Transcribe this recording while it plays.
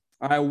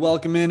All right,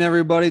 welcome in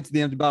everybody to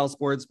the Empty Bottle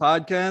Sports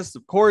Podcast.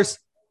 Of course,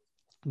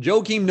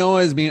 Joakim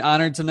Noah is being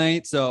honored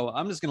tonight, so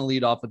I'm just going to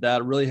lead off with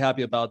that. Really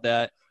happy about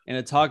that. And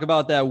to talk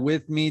about that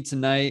with me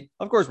tonight,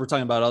 of course, we're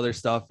talking about other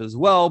stuff as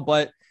well,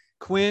 but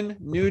Quinn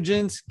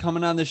Nugent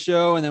coming on the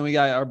show, and then we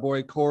got our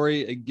boy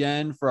Corey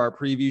again for our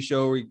preview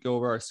show. We go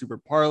over our super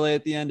parlay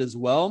at the end as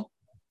well.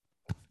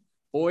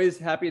 Always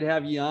happy to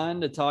have you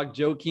on to talk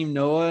Joakim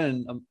Noah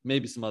and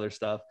maybe some other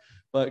stuff.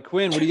 But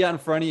Quinn, what do you got in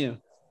front of you?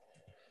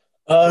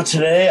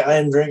 Today I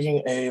am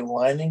drinking a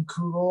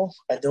Leinenkugel.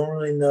 I don't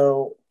really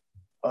know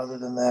other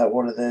than that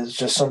what it is.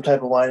 Just some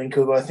type of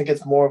Leinenkugel. I think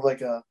it's more of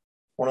like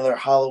one of their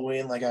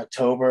Halloween, like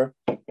October,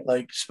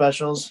 like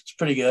specials. It's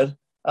pretty good.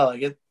 I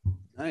like it.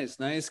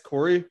 Nice.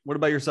 Corey, what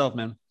about yourself,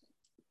 man?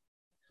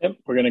 Yep,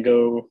 we're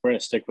gonna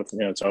stick with,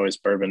 it's always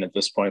bourbon at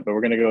this point, but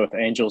we're gonna go with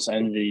Angel's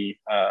Envy,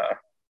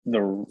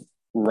 the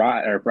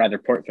rye, or rather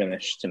port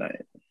finish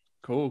tonight.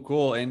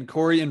 Cool. And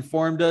Corey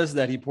informed us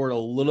that he poured a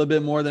little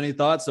bit more than he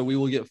thought, so we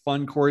will get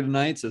fun Corey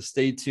tonight. So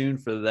stay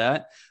tuned for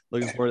that.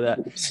 Looking forward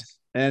to that.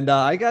 And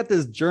I got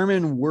this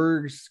German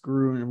Wurz,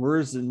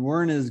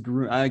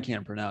 I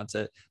can't pronounce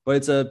it, but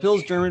it's a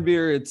Pils German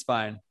beer. It's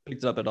fine.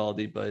 Picked it up at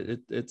Aldi, but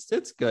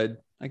it's good.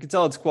 I can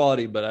tell it's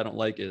quality, but I don't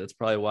like it. That's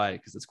probably why,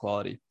 because it's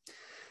quality.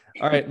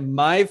 All right,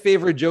 my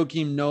favorite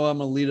Joakim Noah. I'm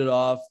gonna lead it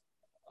off.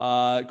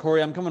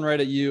 Corey, I'm coming right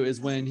at you, is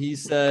when he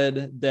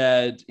said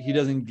that he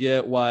doesn't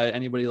get why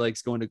anybody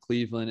likes going to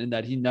Cleveland and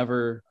that he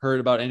never heard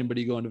about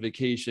anybody going to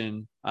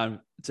vacation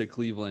to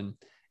Cleveland.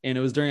 And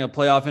it was during a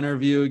playoff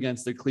interview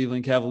against the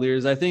Cleveland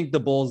Cavaliers. I think the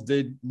Bulls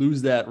did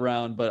lose that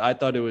round, but I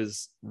thought it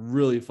was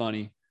really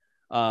funny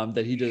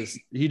that he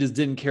just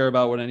didn't care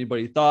about what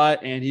anybody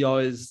thought. And he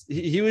was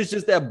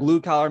just that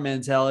blue collar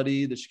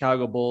mentality, the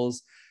Chicago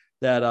Bulls,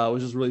 that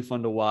was just really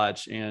fun to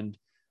watch. And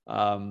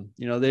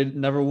they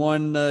never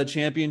won the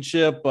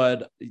championship,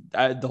 but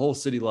the whole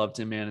city loved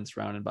him, man, and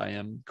surrounded by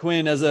him.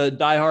 Quinn, as a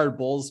diehard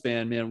Bulls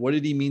fan, man, what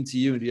did he mean to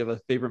you? And do you have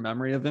a favorite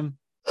memory of him?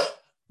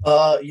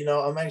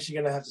 I'm actually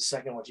going to have to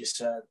second what you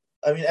said.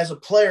 I mean, as a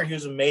player, he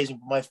was amazing.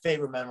 But my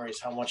favorite memory is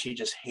how much he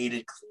just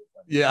hated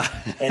Cleveland.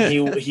 Yeah. And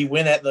he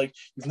went at, like,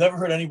 you've never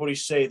heard anybody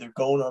say they're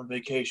going on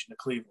vacation to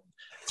Cleveland.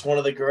 It's one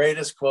of the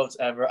greatest quotes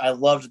ever. I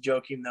loved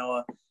Joakim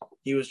Noah.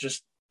 He was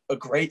just a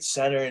great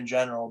center in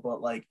general,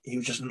 but like he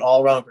was just an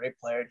all-around great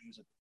player. He was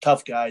a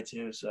tough guy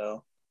too.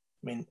 So,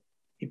 I mean,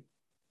 he's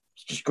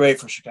just great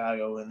for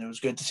Chicago, and it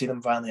was good to see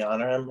them finally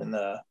honor him. And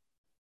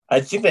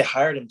I think they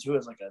hired him too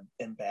as like an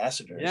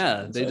ambassador.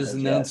 Yeah, they just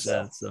announced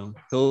that. So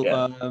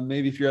he'll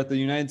maybe if you're at the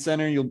United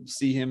Center, you'll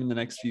see him in the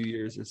next few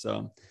years or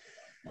so.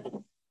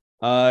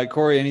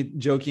 Corey, any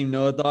Joakim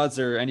Noah thoughts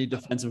or any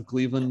defensive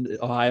Cleveland,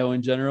 Ohio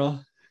in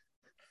general?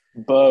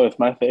 Both.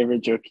 My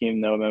favorite Joakim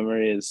Noah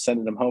memory is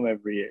sending him home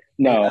every year.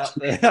 No,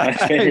 my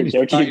favorite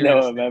Joakim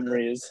Noah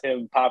memory is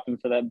him popping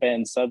for that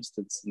banned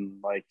substance in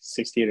like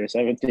 16 or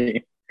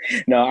 17.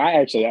 No,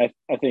 I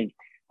think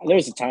there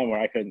was a time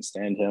where I couldn't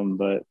stand him,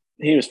 but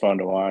he was fun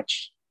to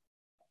watch.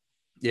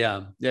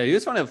 Yeah, he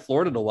was fun at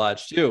Florida to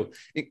watch too.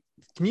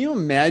 Can you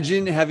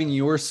imagine having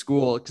your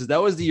school, because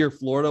that was the year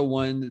Florida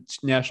won the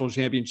national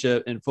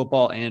championship in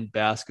football and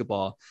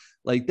basketball.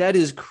 Like, that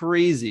is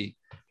crazy.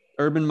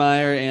 Urban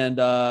Meyer and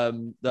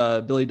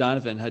Billy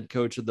Donovan, head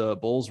coach of the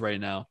Bulls right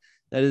now.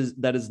 That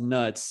is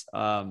nuts.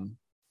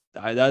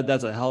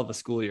 That's a hell of a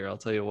school year, I'll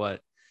tell you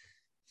what.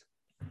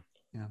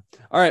 Yeah.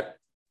 All right,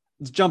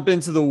 let's jump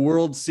into the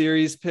World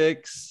Series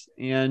picks.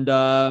 And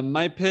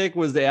my pick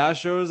was the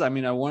Astros. I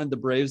mean, I wanted the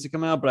Braves to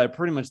come out, but I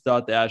pretty much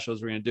thought the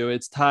Astros were going to do it.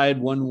 It's tied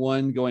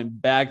 1-1 going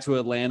back to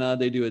Atlanta.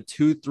 They do a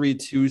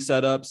 2-3-2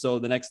 setup. So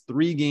the next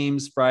 3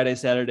 games, Friday,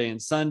 Saturday,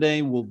 and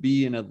Sunday, will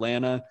be in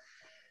Atlanta.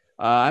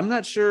 I'm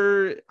not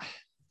sure. It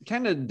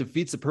kind of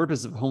defeats the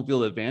purpose of home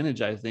field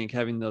advantage, I think,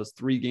 having those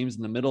 3 games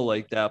in the middle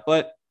like that.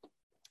 But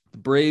the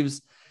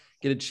Braves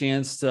get a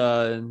chance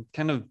to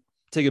kind of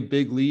take a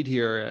big lead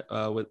here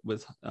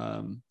with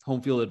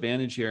home field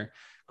advantage here.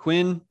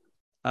 Quinn,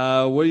 what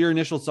are your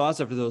initial thoughts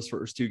after those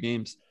first 2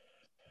 games?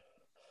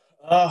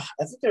 I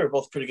think they were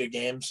both pretty good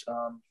games.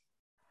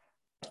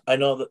 I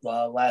know that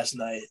last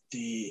night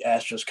the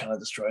Astros kind of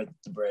destroyed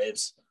the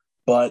Braves,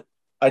 but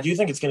I do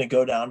think it's going to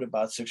go down to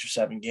about 6 or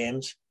 7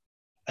 games.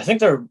 I think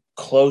they're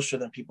closer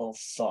than people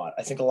thought.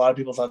 I think a lot of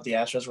people thought the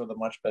Astros were the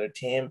much better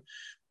team,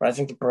 but I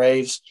think the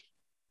Braves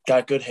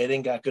got good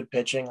hitting, got good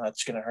pitching.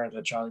 That's going to hurt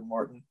that Charlie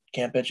Morton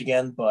can't pitch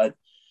again, but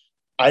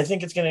I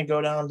think it's going to go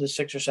down to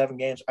 6 or 7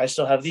 games. I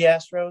still have the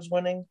Astros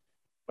winning,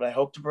 but I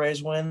hope the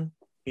Braves win.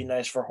 Be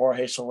nice for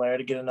Jorge Soler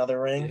to get another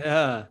ring.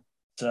 Yeah.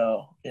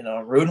 So,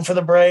 rooting for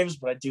the Braves,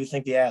 but I do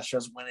think the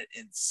Astros win it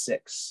in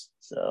 6.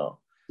 So,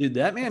 dude,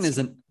 that man is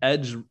an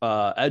edge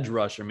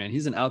rusher, man.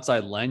 He's an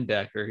outside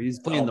linebacker. He's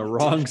playing the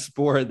wrong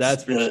sport.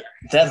 That's for sure.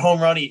 That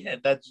home run he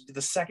hit,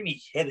 the second he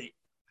hit it,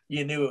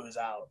 you knew it was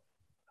out.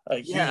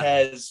 He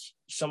has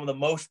some of the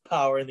most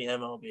power in the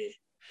MLB.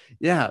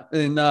 Yeah.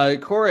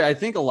 And Corey, I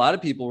think a lot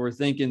of people were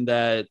thinking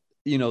that,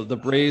 the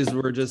Braves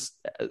were just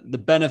the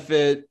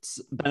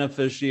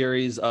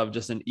beneficiaries of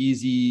just an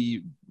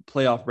easy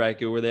playoff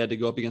bracket where they had to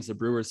go up against the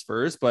Brewers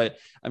first. But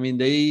I mean,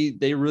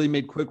 they really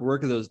made quick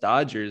work of those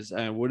Dodgers.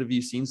 And what have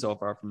you seen so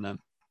far from them?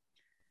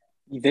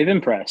 They've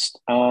impressed.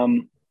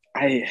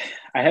 I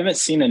haven't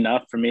seen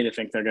enough for me to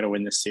think they're going to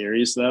win the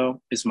series,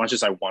 though, as much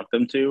as I want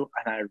them to,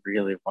 and I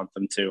really want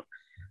them to.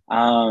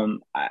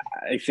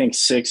 I think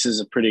 6 is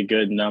a pretty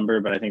good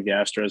number, but I think the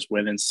Astros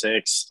win in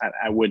 6.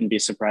 I wouldn't be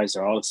surprised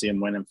at all to see them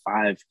win in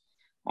 5.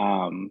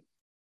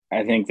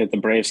 I think that the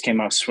Braves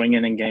came out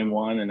swinging in game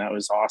 1, and that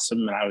was awesome,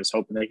 and I was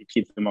hoping they could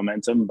keep the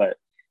momentum, but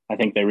I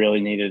think they really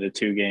needed a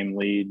 2-game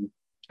lead.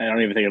 I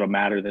don't even think it'll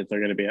matter that they're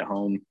going to be at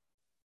home.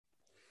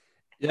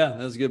 Yeah,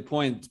 that's a good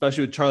point,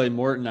 especially with Charlie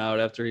Morton out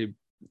after he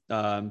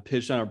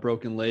pitched on a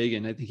broken leg,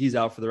 and I think he's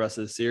out for the rest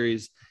of the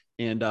series.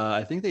 And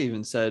I think they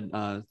even said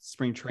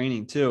spring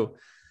training too.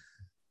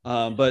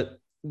 But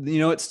you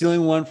know, it's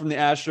stealing one from the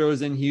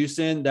Astros in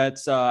Houston.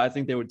 That's I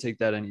think they would take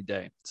that any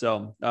day.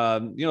 So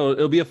you know,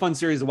 it'll be a fun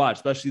series to watch,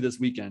 especially this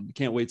weekend.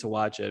 Can't wait to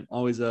watch it.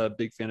 Always a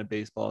big fan of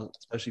baseball,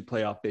 especially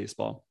playoff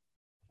baseball.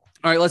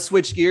 All right, let's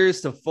switch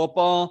gears to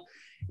football,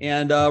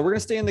 and we're gonna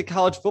stay in the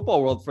college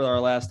football world for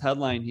our last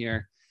headline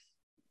here.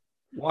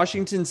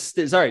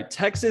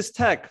 Texas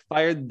Tech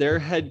fired their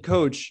head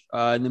coach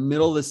in the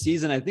middle of the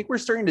season. I think we're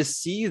starting to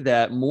see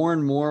that more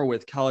and more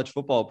with college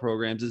football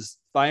programs, is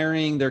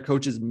firing their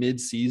coaches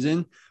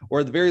mid-season,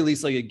 or at the very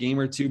least like a game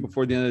or two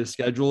before the end of the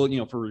schedule, you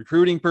know, for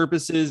recruiting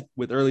purposes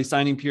with early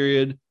signing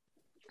period.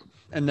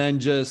 And then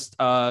just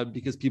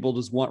because people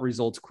just want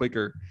results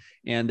quicker,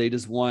 and they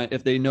just want,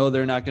 if they know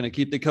they're not going to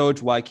keep the coach,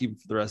 why keep him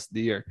for the rest of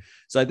the year?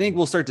 So I think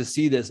we'll start to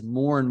see this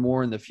more and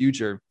more in the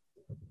future.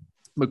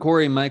 But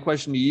Corey, my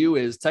question to you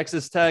is,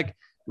 Texas Tech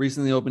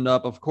recently opened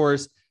up. Of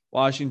course,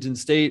 Washington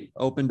State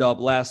opened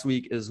up last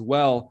week as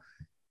well.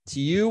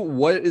 To you,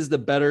 what is the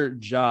better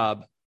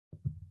job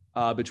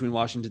between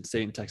Washington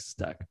State and Texas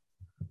Tech?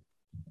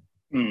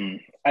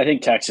 I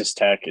think Texas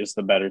Tech is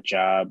the better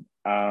job.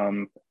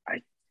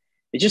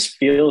 It just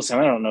feels, and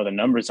I don't know the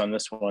numbers on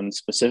this one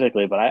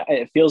specifically, but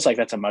it feels like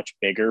that's a much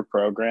bigger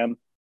program.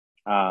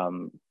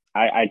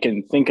 I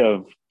can think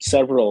of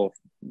several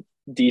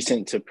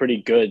decent to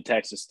pretty good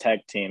Texas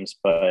Tech teams,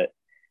 but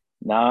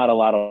not a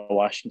lot of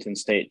Washington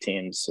State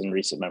teams in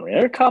recent memory.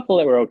 There are a couple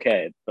that were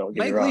okay.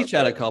 Mike Leach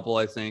had a couple,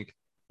 I think.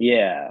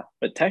 Yeah,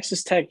 but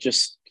Texas Tech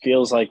just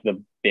feels like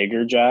the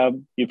bigger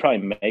job. You'd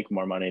probably make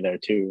more money there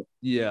too.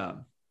 Yeah.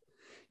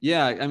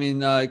 I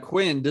mean,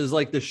 Quinn, does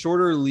like the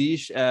shorter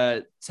leash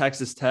at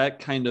Texas Tech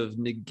kind of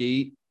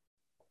negate,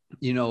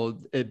 you know,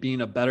 it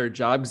being a better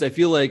job? Because I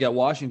feel like at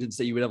Washington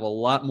State, you would have a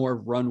lot more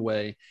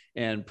runway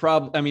and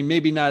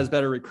maybe not as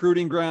better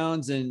recruiting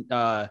grounds and,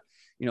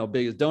 you know,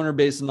 biggest donor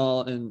base and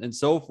all and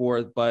so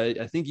forth. But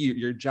I think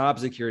your job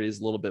security is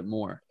a little bit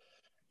more.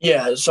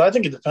 Yeah. So I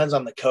think it depends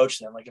on the coach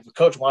then. Like if a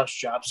coach wants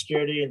job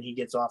security and he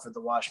gets offered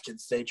the Washington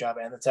State job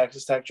and the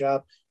Texas Tech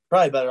job,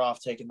 probably better off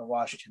taking the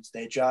Washington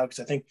State job,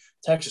 because I think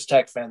Texas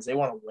Tech fans, they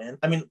want to win.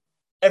 I mean,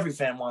 every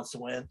fan wants to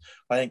win,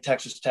 but I think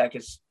Texas Tech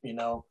is, you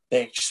know,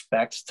 they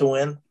expect to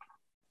win.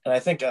 And I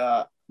think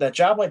that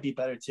job might be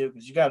better too,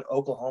 because you got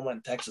Oklahoma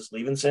and Texas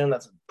leaving soon.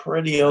 That's a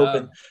pretty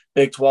open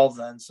Big 12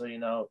 then. So, you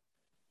know,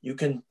 you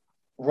can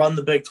run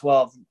the Big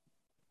 12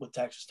 with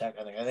Texas Tech,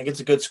 I think. I think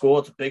it's a good school.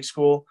 It's a big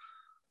school.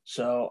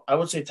 So I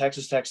would say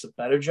Texas Tech's a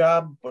better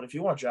job, but if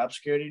you want job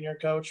security in your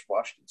coach,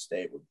 Washington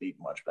State would be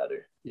much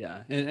better.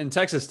 Yeah. And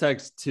Texas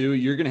Tech too,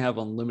 you're going to have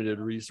unlimited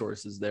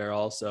resources there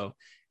also.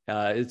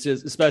 It's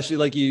just, especially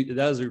like that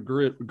was a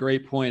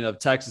great point of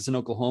Texas and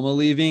Oklahoma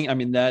leaving. I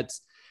mean,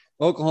 that's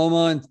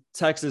Oklahoma and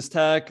Texas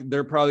Tech.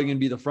 They're probably going to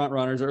be the front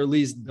runners, or at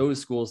least those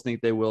schools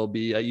think they will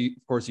be.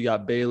 Of course, you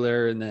got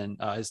Baylor, and then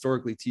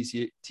historically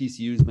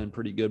TCU's been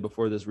pretty good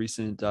before this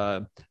recent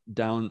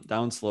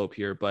downslope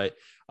here. But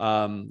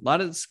a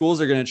lot of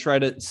schools are going to try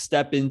to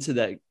step into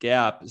that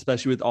gap,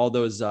 especially with all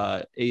those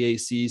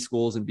AAC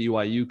schools and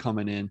BYU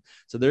coming in.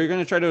 So they're going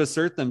to try to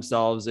assert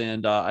themselves.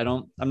 And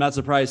I'm not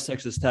surprised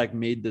Texas Tech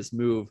made this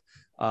move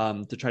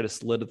to try to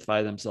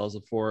solidify themselves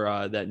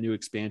before that new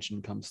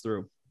expansion comes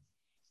through.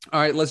 All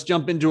right, let's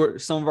jump into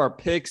some of our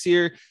picks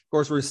here. Of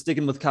course, we're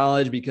sticking with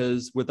college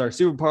because with our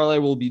Super Parlay,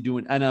 we'll be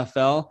doing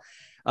NFL.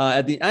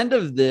 At the end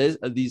of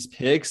these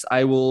picks,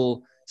 I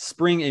will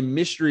spring a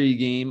mystery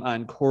game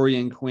on Corey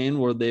and Quinn,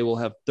 where they will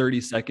have 30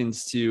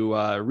 seconds to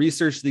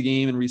research the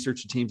game and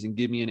research the teams and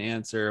give me an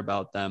answer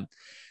about them.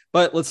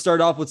 But let's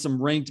start off with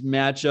some ranked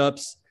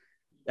matchups.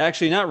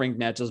 Actually, not ranked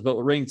matchups, but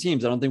ranked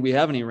teams. I don't think we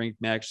have any ranked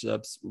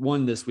matchups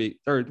one this week,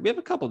 or we have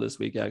a couple this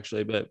week,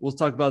 actually, but we'll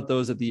talk about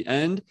those at the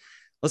end.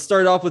 Let's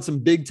start off with some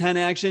Big Ten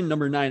action.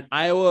 Number 9,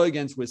 Iowa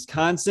against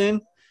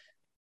Wisconsin.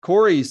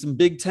 Corey, some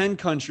Big Ten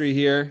country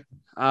here.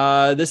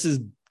 This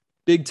is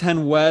Big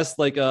Ten West.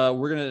 Like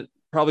we're going to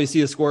probably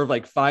see a score of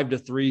like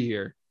 5-3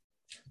 here.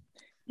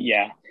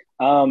 Yeah.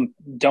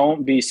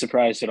 Don't be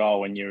surprised at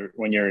all when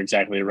you're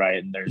exactly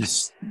right. And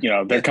there's,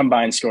 their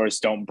combined scores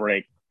don't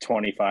break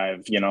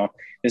 25.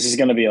 This is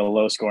going to be a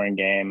low scoring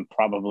game,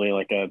 probably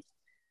like a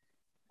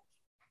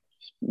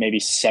maybe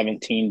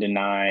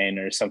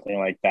 17-9 or something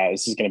like that.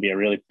 This is going to be a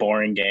really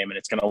boring game, and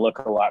it's going to look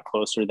a lot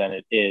closer than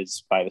it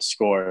is by the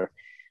score.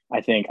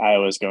 I think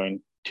Iowa's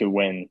going to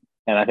win,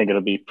 and I think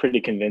it'll be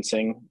pretty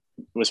convincing.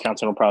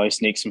 Wisconsin will probably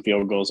sneak some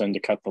field goals in to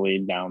cut the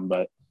lead down,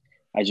 but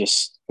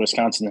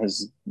Wisconsin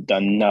has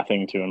done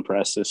nothing to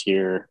impress this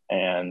year,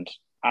 and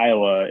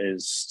Iowa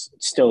is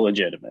still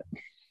legitimate.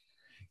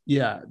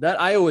 Yeah, that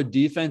Iowa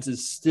defense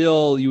is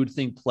still, you would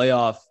think,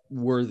 playoff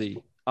worthy.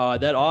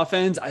 That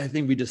offense, I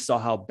think we just saw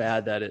how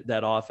bad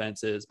that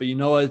offense is. But you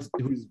know what?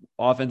 Whose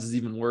offense is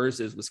even worse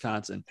is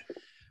Wisconsin.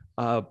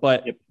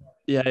 But yep.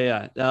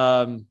 Yeah.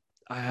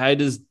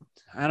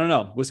 I don't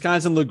know.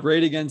 Wisconsin looked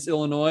great against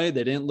Illinois.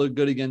 They didn't look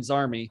good against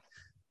Army.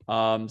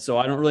 So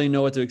I don't really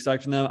know what to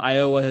expect from them.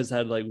 Iowa has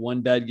had like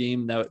one bad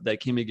game that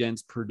came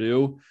against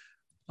Purdue.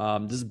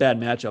 This is a bad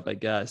matchup, I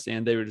guess.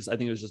 And I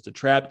think it was just a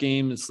trap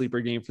game, a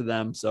sleeper game for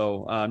them.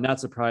 So I'm not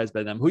surprised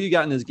by them. Who you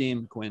got in this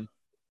game, Quinn?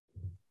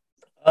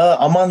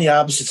 I'm on the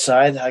opposite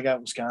side. I got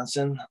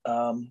Wisconsin.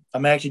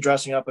 I'm actually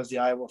dressing up as the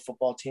Iowa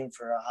football team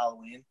for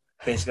Halloween.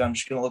 Basically, I'm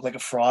just going to look like a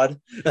fraud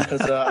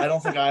because I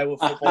don't think Iowa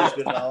football is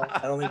good at all.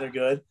 I don't think they're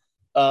good.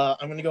 I'm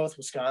going to go with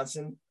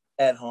Wisconsin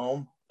at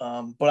home.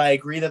 But I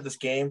agree that this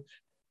game,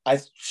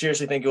 I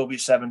seriously think it will be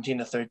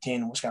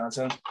 17-13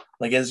 Wisconsin.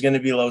 Like, it's going to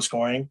be low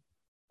scoring.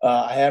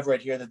 I have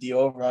right here that the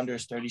over-under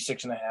is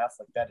 36.5. Like,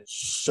 that is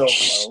so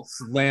low.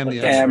 Slam the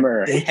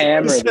hammer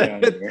the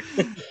under.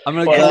 I'm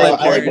going to go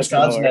I like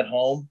Wisconsin at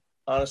home.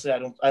 Honestly, I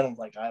don't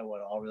like Iowa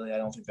at all, really. I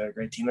don't think they're a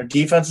great team. Their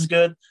defense is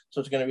good, so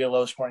it's going to be a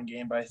low-scoring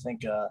game, but I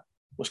think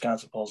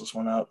Wisconsin pulls this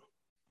one out.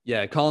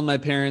 Yeah, calling my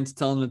parents,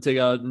 telling them to take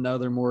out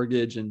another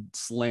mortgage and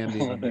slam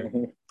the under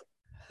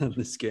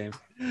this game.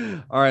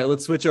 All right,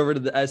 let's switch over to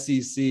the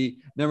SEC.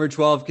 Number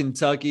 12,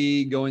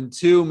 Kentucky, going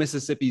to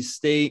Mississippi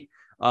State.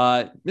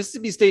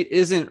 Mississippi State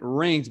isn't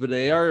ranked, but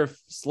they are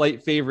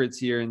slight favorites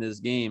here in this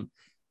game.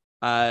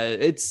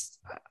 I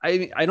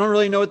don't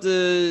really know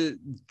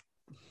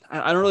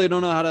I don't really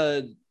know how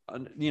to,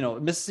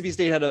 Mississippi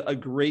State had a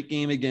great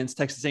game against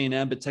Texas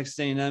A&M, but Texas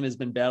A&M has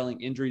been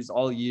battling injuries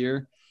all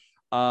year.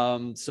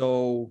 And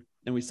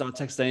we saw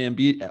Texas A&M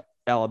beat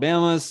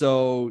Alabama.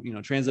 So,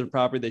 transitive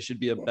property, they should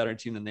be a better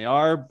team than they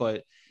are,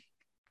 but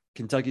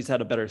Kentucky's had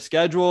a better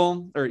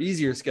schedule or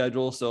easier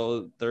schedule.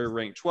 So they're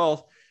ranked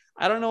 12th.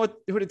 I don't know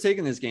who to take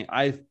in this game.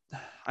 I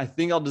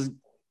think I'll just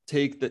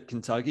take the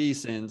Kentucky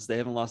since they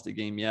haven't lost a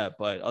game yet.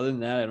 But other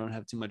than that, I don't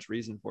have too much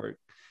reason for it.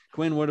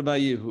 Quinn, what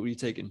about you? Who are you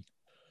taking?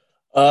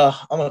 I'm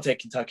going to take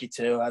Kentucky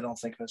too. I don't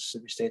think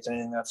Mississippi State's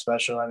anything that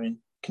special. I mean,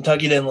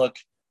 Kentucky didn't look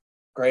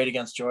great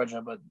against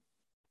Georgia, but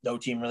no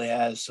team really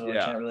has. So I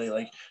can't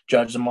really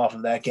judge them off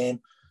of that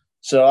game.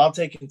 So I'll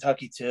take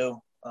Kentucky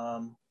too.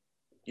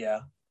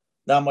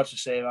 Not much to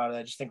say about it.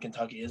 I just think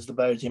Kentucky is the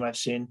better team. I've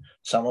seen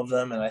some of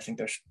them, and I think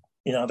they're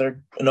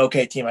an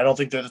okay team. I don't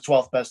think they're the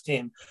 12th best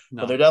team,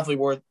 but they're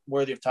definitely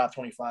worthy of top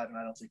 25, and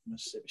I don't think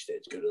Mississippi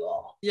State's good at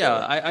all.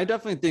 Yeah, I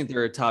definitely think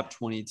they're a top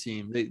 20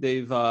 team.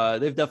 They've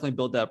definitely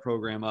built that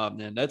program up,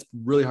 and that's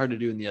really hard to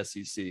do in the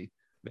SEC.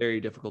 Very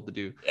difficult to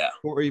do. Yeah.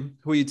 Who are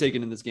you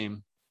taking in this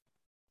game?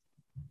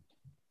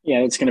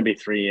 Yeah, it's going to be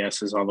 3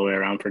 yeses all the way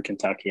around for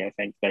Kentucky. I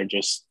think they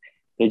just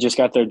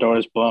got their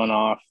doors blown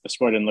off. The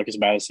score didn't look as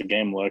bad as the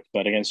game looked,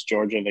 but against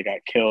Georgia, they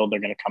got killed. They're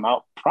going to come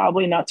out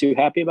probably not too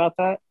happy about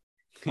that.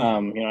 I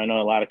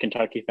know a lot of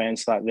Kentucky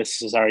fans thought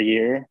this is our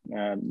year.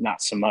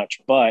 Not so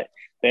much, but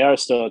they are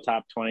still a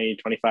top 20,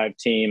 25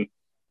 team.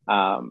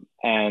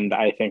 And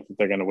I think that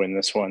they're going to win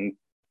this one.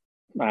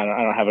 I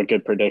don't have a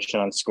good prediction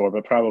on score,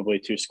 but probably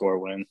 2-score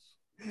win.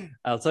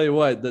 I'll tell you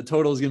what, the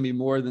total is going to be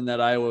more than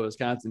that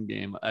Iowa-Wisconsin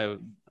game. I'll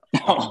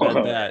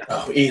bet that.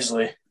 Oh,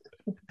 easily.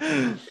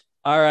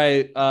 All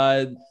right.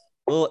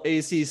 Little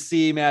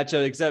ACC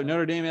matchup, except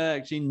Notre Dame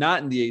actually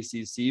not in the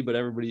ACC, but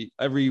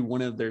every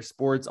one of their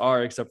sports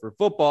are except for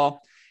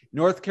football.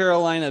 North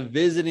Carolina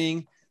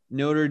visiting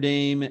Notre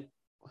Dame.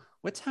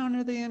 What town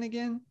are they in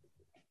again?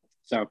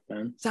 South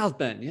Bend. South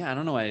Bend. Yeah, I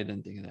don't know why I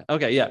didn't think of that.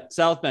 Okay, yeah,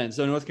 South Bend.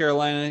 So North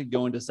Carolina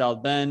going to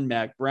South Bend,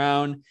 Mac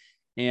Brown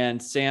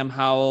and Sam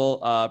Howell,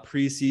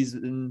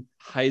 preseason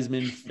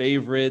Heisman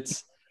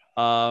favorites.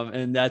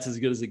 And that's as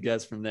good as it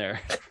gets from there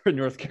for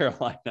North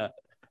Carolina.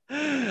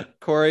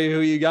 Corey,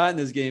 who you got in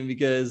this game?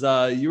 Because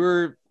you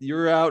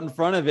were out in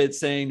front of it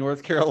saying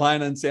North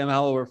Carolina and Sam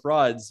Howell were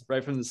frauds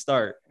right from the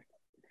start.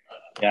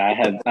 Yeah,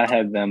 I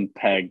had them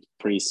pegged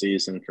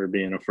preseason for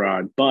being a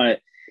fraud,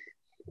 but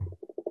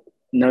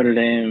Notre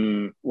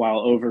Dame, while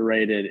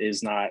overrated,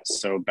 is not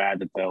so bad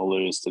that they'll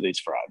lose to these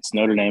frauds.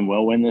 Notre Dame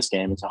will win this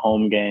game. It's a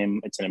home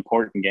game. It's an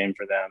important game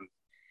for them.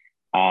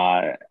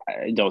 I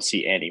don't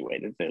see any way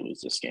that they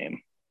lose this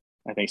game.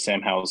 I think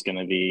Sam Howell is going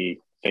to be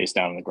face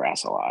down in the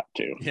grass a lot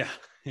too.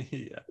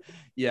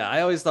 Yeah.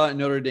 I always thought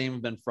Notre Dame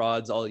have been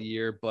frauds all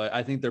year, but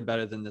I think they're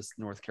better than this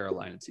North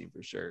Carolina team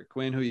for sure.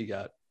 Quinn, who you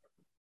got?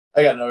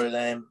 I got Notre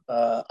Dame.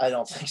 I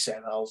don't think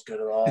Sam Howell's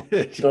good at all.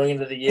 Going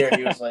into the year,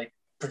 he was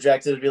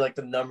projected to be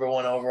the number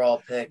 1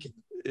 overall pick.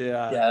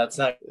 Yeah, that's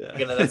not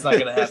gonna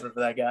happen for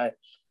that guy.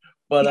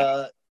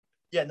 But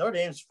Yeah, Notre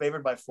Dame's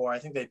favored by 4. I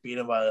think they beat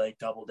them by like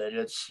double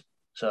digits.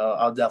 So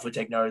I'll definitely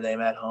take Notre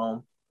Dame at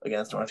home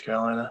against North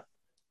Carolina.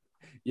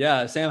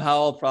 Yeah, Sam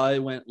Howell probably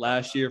went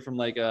last year from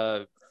like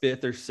a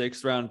 5th or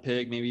 6th round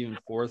pick, maybe even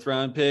 4th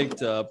round pick,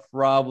 to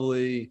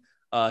probably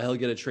he'll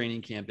get a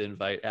training camp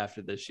invite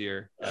after this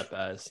year at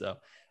best. So,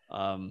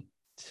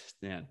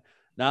 man,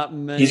 not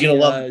many. He's gonna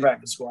love the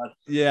practice squad.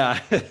 Yeah.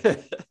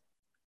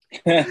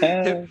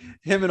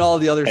 him and all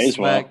the other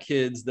SWAC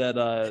kids that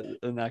are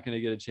not going to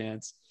get a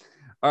chance.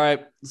 All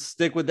right,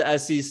 stick with the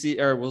SEC,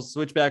 or we'll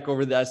switch back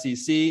over to the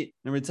SEC.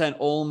 Number 10,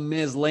 Ole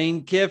Miss,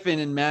 Lane Kiffin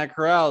and Matt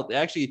Corral.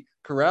 Actually,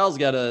 Corral's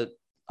got a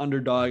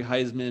underdog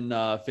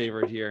Heisman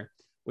favorite here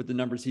with the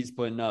numbers he's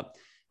putting up.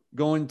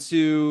 Going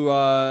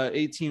to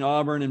 18,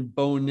 Auburn, and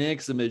Bo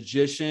Nix, a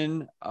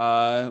magician.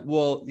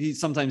 Well,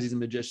 sometimes he's a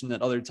magician.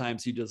 At other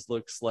times, he just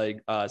looks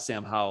like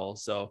Sam Howell.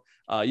 So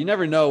you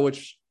never know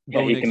which.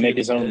 Yeah, he can make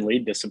his own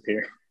lead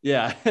disappear.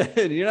 Yeah,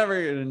 you're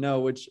never going to know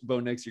which Bo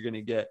Nix you're going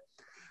to get.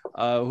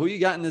 Who you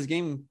got in this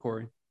game,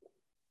 Corey?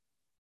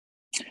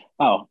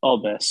 Oh,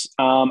 Ole Miss.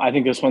 I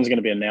think this one's going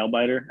to be a nail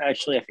biter.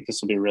 Actually, I think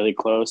this will be really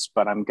close,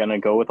 but I'm going to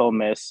go with Ole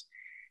Miss.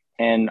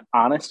 And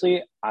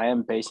honestly, I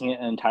am basing it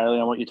entirely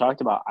on what you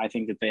talked about. I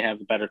think that they have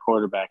a better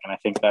quarterback, and I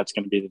think that's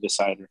going to be the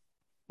decider.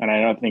 And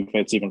I don't think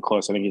it's even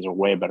close. I think he's a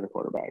way better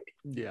quarterback.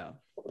 Yeah.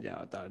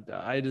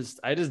 I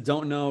just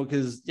don't know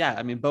because,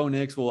 I mean, Bo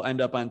Nix will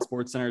end up on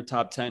SportsCenter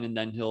top 10, and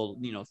then he'll,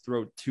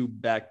 throw 2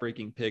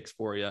 back-breaking picks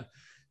for you.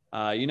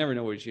 You never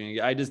know what you're going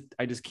to get.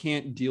 I just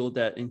can't deal with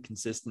that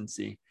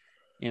inconsistency.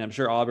 And I'm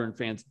sure Auburn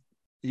fans,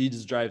 he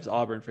just drives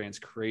Auburn fans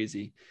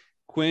crazy.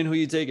 Quinn, who are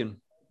you taking?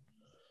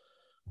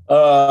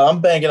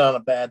 I'm banking on a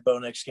bad Bo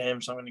Nix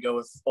game, so I'm going to go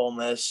with Ole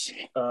Miss.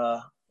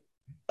 I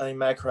think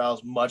Matt Corral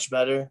is much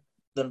better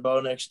than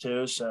Bo Nix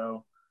too.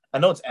 So I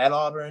know it's at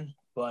Auburn,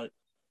 but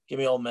give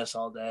me Ole Miss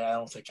all day.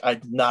 I'm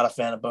not a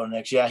fan of Bo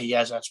Nix. Yeah, he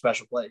has that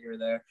special play here or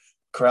there.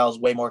 Corral's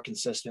way more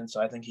consistent,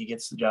 so I think he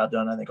gets the job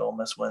done. I think Ole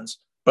Miss wins.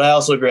 But I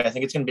also agree. I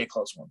think it's going to be a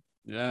close one.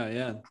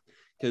 Yeah.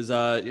 Because,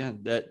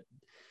 that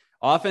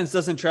offense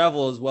doesn't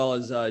travel as well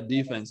as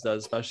defense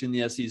does, especially in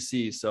the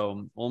SEC.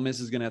 So Ole Miss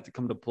is going to have to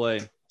come to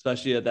play,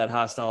 especially at that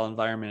hostile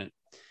environment.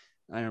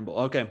 Iron Bowl.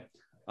 Okay.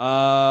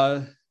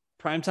 Primetime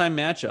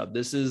matchup.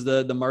 This is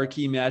the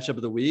marquee matchup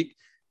of the week.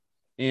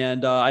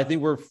 And I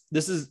think we're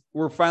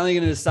finally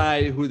going to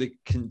decide who the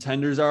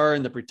contenders are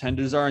and the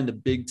pretenders are in the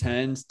Big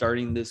Ten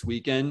starting this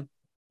weekend.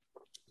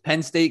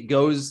 Penn State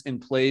goes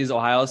and plays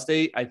Ohio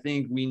State. I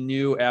think we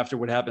knew after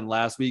what happened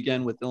last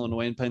weekend with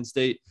Illinois and Penn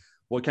State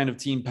what kind of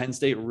team Penn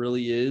State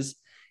really is.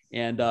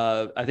 And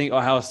I think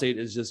Ohio State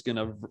is just going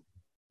to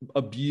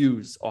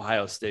abuse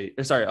Penn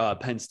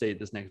State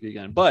this next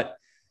weekend. But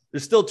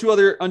there's still 2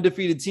 other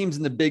undefeated teams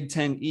in the Big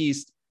Ten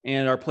East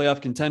and our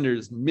playoff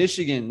contenders.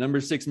 Michigan,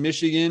 number 6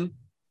 Michigan,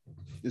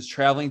 is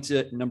traveling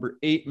to number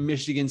 8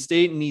 Michigan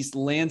State in East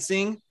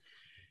Lansing.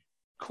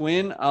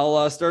 Quinn,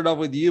 I'll start off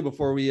with you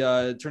before we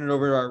turn it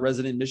over to our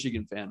resident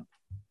Michigan fan.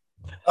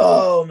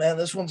 Oh, man,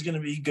 this one's going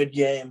to be a good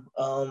game.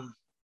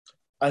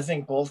 I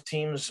think both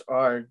teams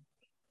are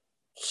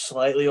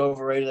slightly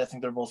overrated. I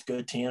think they're both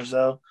good teams,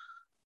 though.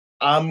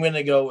 I'm going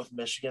to go with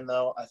Michigan,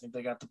 though. I think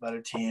they got the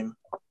better team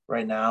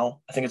right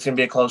now. I think it's going to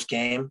be a close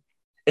game.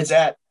 It's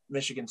at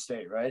Michigan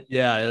State, right?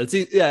 Yeah, it's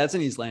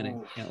in East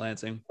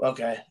Lansing.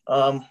 Okay.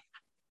 I'm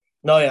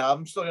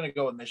still going to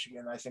go with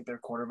Michigan. I think their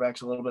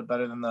quarterback's a little bit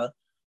better than the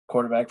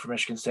quarterback for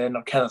Michigan State.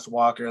 No, Kenneth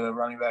Walker, the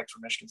running back for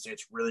Michigan State,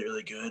 is really,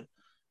 really good.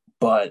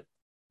 But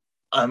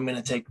I'm going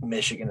to take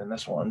Michigan in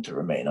this one to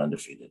remain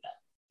undefeated.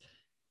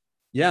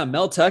 Yeah,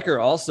 Mel Tucker,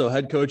 also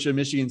head coach of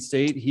Michigan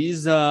State.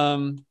 He's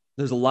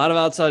there's a lot of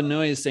outside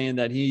noise saying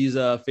that he's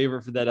a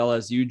favorite for that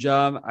LSU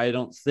job. I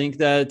don't think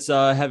that's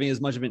having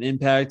as much of an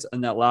impact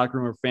on that locker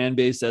room or fan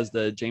base as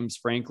the James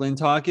Franklin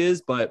talk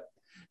is, but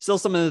still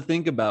something to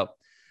think about.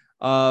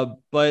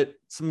 But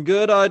some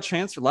good a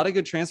lot of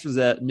good transfers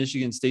that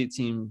Michigan State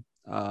team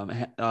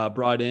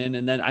brought in.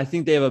 And then I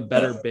think they have a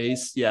better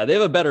base. Yeah, they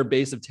have a better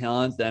base of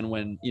talent than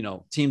when,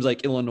 teams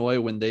like Illinois,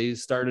 when they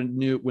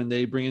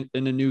bring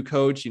in a new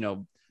coach,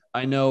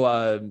 I know,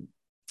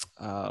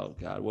 oh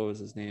God, what was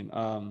his name?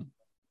 What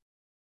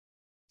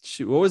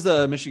was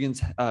the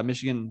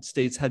Michigan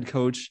State's head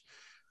coach?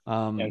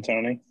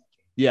 D'Antoni.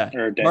 Yeah.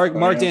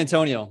 Mark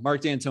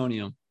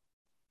D'Antonio.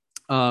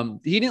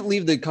 He didn't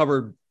leave the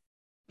cupboard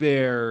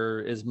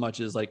bare as much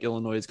as like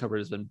Illinois' cupboard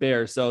has been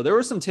bare. So there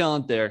was some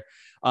talent there.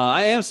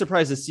 I am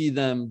surprised to see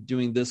them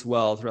doing this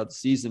well throughout the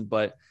season,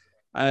 but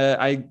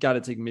I got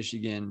to take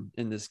Michigan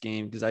in this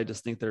game because I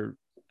just think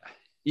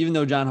even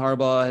though John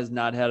Harbaugh has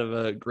not had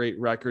a great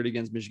record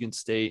against Michigan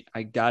State,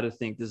 I got to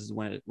think this is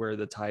where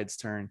the tides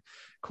turn.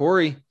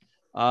 Corey,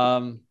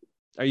 are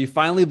you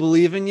finally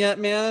believing yet,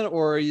 man?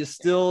 Or are you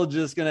still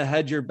just going to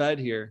hedge your bet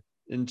here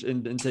and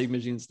take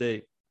Michigan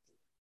State?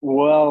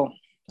 Well,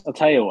 I'll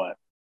tell you what.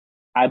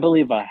 I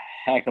believe a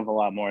heck of a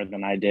lot more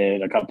than I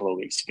did a couple of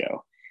weeks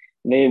ago.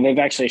 They've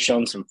actually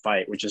shown some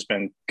fight, which has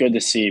been good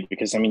to see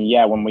because,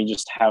 when we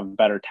just have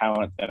better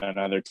talent than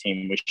another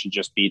team, we should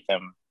just beat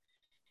them.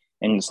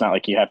 And it's not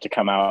like you have to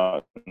come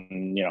out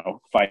and,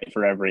 fight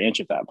for every inch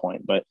at that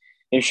point. But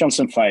they've shown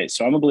some fight.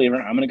 So I'm a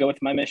believer. I'm going to go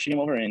with my Michigan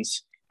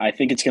Wolverines. I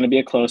think it's going to be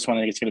a close one.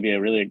 I think it's going to be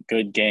a really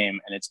good game.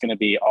 And it's going to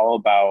be all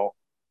about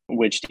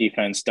which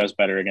defense does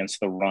better against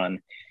the run.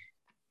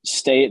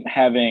 State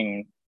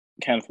having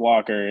Kenneth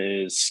Walker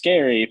is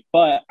scary,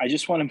 but I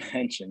just want to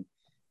mention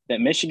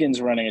that Michigan's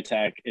running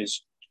attack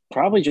is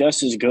probably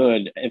just as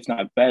good, if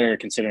not better,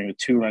 considering the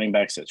two running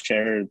backs that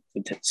share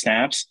the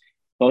snaps.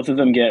 Both of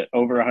them get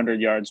over 100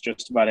 yards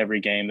just about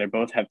every game. They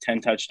both have 10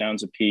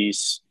 touchdowns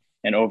apiece,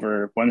 and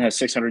one has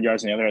 600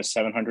 yards and the other has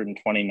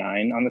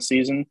 729 on the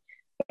season.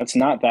 That's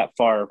not that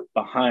far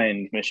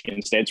behind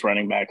Michigan State's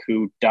running back,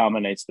 who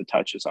dominates the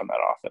touches on that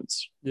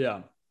offense.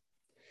 Yeah.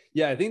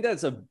 Yeah, I think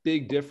that's a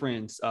big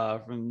difference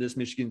from this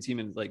Michigan team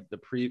in like the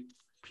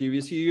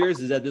previous few years,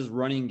 is that this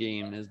running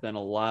game has been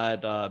a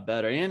lot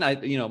better. And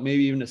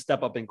maybe even a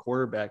step up in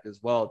quarterback as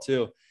well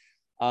too.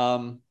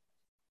 Harbaugh,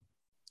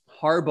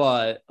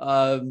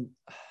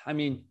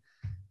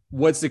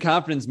 what's the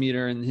confidence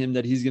meter in him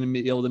that he's going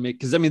to be able to make?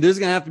 Because, there's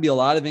going to have to be a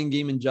lot of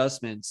in-game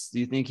adjustments.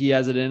 Do you think he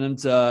has it in him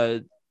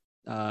to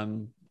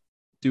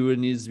do what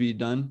needs to be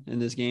done in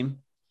this game?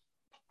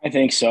 I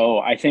think so.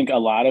 I think a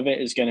lot of it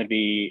is going to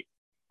be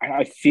 –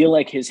 I feel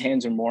like his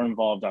hands are more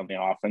involved on the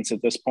offense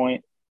at this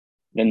point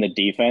than the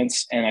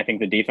defense. And I think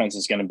the defense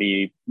is going to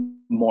be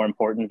more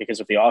important because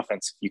of the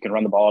offense. You can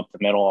run the ball up the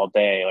middle all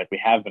day like we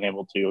have been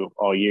able to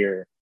all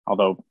year,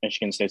 although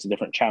Michigan State's a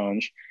different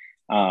challenge.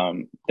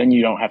 Then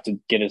you don't have to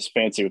get as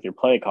fancy with your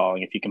play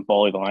calling if you can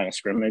bully the line of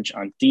scrimmage.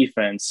 On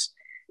defense,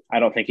 I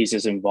don't think he's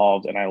as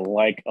involved, and I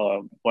like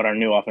what our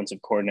new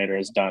offensive coordinator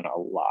has done a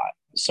lot.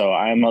 So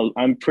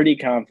I'm pretty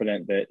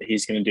confident that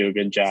he's going to do a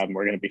good job and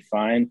we're going to be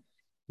fine.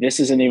 This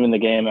isn't even the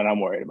game that I'm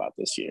worried about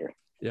this year.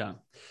 Yeah.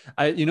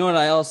 What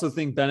I also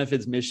think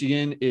benefits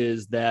Michigan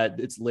is that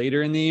it's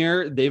later in the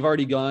year. They've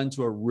already gone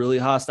to a really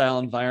hostile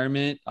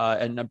environment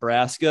at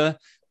Nebraska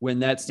when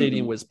that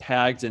stadium was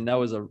packed. And that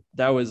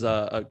was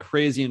a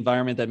crazy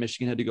environment that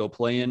Michigan had to go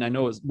play in. I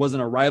know it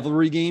wasn't a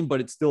rivalry game,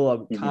 but it's still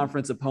a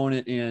conference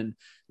opponent, and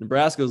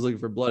Nebraska was looking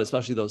for blood,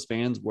 especially those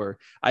fans were.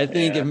 I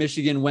think if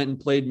Michigan went and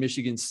played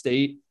Michigan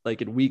State,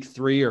 like in week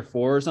 3 or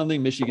 4 or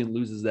something, Michigan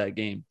loses that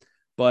game.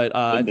 But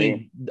I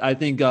think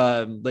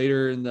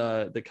later in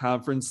the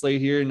conference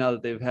slate here, now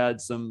that they've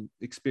had some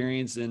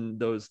experience in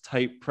those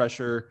tight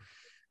pressure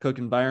cook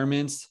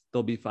environments,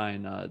 they'll be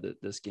fine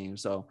this game.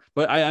 So,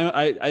 but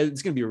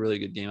it's going to be a really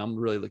good game. I'm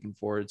really looking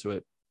forward to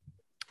it.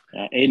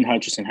 Aiden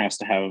Hutchinson has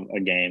to have a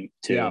game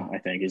too. Yeah. I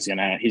think he's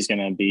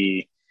gonna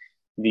be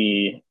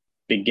the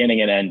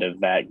beginning and end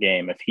of that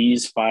game. If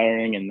he's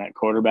firing and that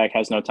quarterback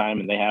has no time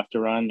and they have to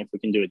run, if we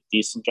can do a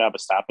decent job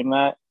of stopping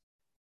that,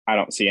 I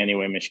don't see any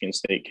way Michigan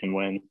State can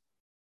win.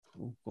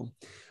 Cool.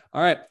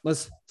 All right,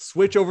 let's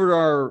switch over to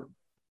our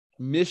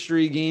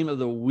mystery game of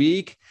the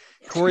week.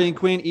 Corey and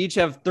Quinn each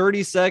have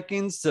 30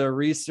 seconds to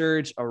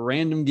research a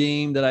random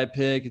game that I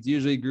pick. It's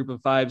usually a group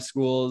of 5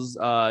 schools.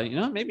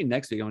 Maybe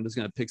next week I'm just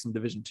going to pick some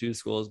Division II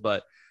schools,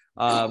 but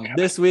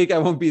this week I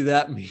won't be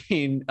that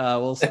mean.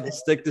 We'll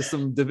stick to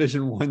some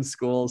Division I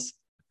schools.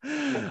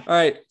 All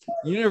right.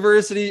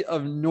 University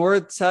of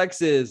North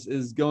Texas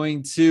is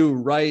going to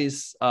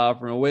Rice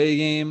for an away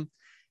game.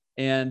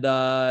 And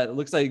it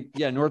looks like,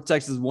 North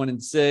Texas is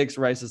 1-6,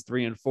 Rice is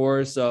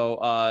 3-4.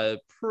 So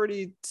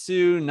pretty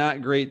 2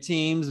 not great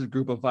teams, a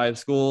group of 5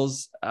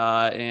 schools,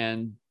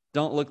 and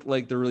don't look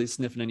like they're really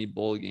sniffing any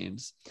bowl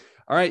games.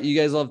 All right. You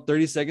guys will have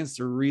 30 seconds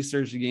to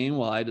research the game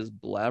while I just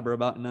blabber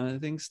about another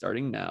thing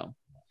starting now.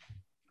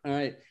 All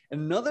right.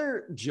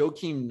 Another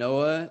Joakim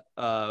Noah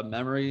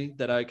memory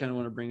that I kind of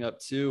want to bring up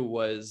too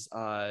was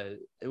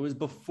it was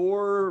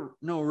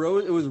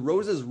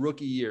Rose's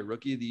rookie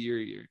of the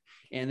year,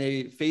 and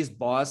they faced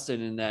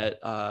Boston in that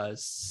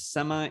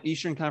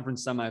Eastern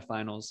Conference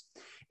semifinals,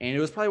 and it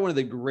was probably one of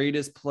the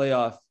greatest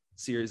playoff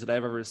series that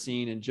I've ever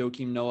seen. And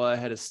Joakim Noah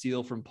had a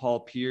steal from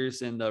Paul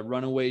Pierce and the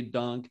runaway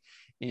dunk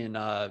in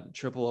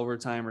triple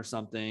overtime or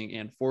something,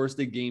 and forced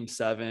a Game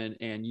 7,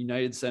 and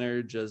United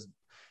Center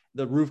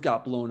the roof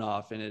got blown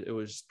off, and it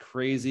was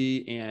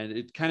crazy. And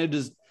it kind of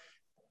just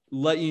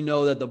let you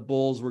know that the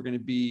Bulls were going to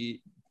be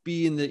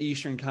in the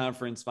Eastern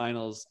Conference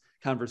Finals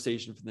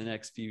conversation for the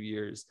next few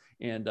years.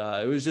 And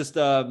it was just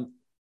Tom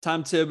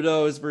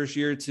Thibodeau, his first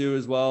year too,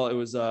 as well. It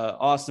was an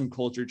awesome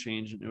culture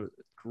change, and it was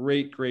a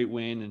great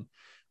win.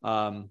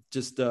 And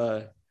just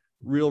a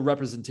real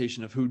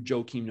representation of who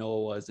Joakim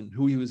Noah was and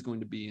who he was going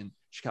to be in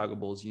Chicago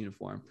Bulls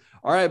uniform.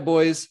 All right,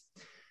 boys.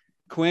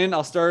 Quinn,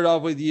 I'll start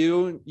off with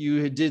you.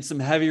 You did some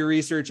heavy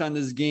research on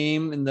this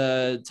game in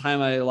the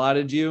time I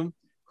allotted you.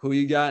 Who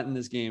you got in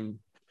this game?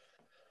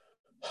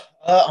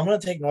 I'm going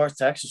to take North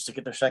Texas to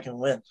get their second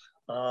win.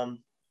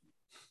 I'm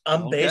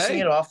basing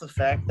it off the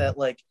fact that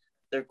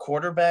their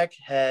quarterback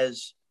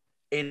has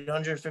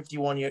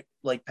 851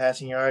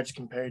 passing yards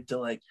compared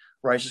to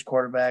Rice's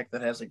quarterback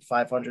that has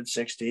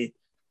 560.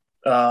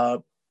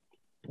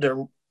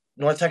 Their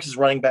North Texas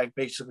running back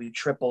basically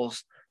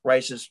triples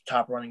Rice's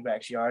top running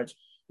back's yards.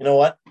 You know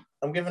what?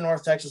 I'm giving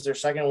North Texas their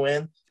second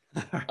win.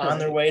 on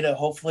their way to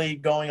hopefully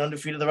going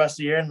undefeated the rest of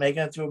the year and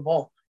making it to a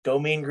bowl. Go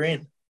Mean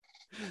Green.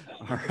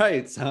 All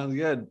right. Sounds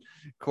good.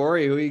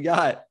 Corey, who you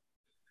got?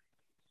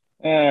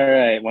 All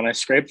right. When I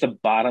scraped the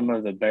bottom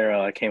of the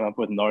barrel, I came up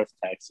with North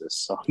Texas.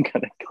 So I'm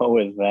going to go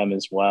with them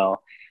as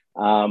well.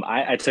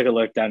 I took a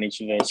look down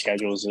each of their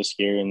schedules this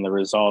year and the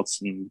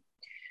results, and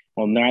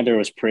well, neither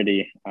was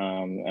pretty.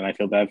 And I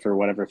feel bad for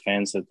whatever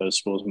fans that those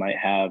schools might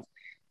have.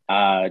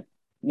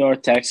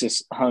 North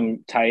Texas hung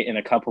tight in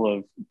a couple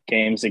of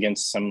games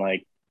against some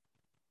like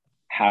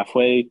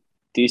halfway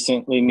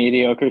decently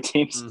mediocre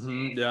teams.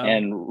 Yeah.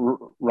 And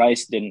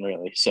Rice didn't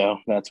really. So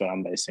that's what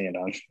I'm basing it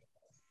on.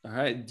 All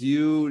right. Do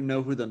you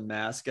know who the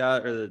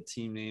mascot or the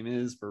team name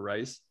is for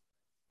Rice?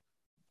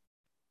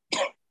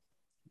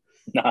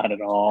 Not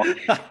at all.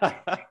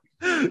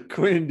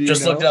 Quinn, do you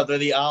just know? looked it up. They're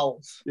the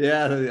Owls.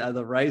 Yeah,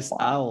 the Rice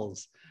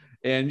Owls.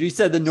 And you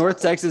said the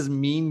North Texas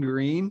Mean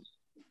Green?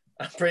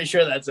 I'm pretty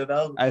sure that's it.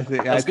 I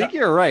think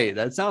you're right.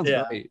 That sounds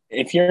right.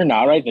 If you're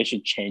not right, they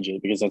should change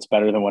it because that's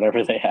better than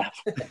whatever they have.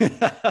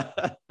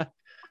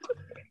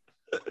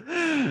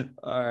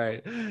 All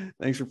right.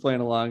 Thanks for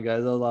playing along,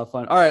 guys. That was a lot of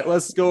fun. All right,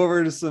 let's go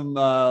over to some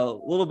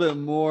little bit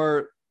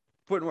more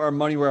putting our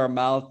money where our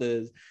mouth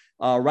is.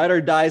 Ride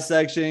or die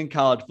section,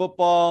 college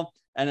football,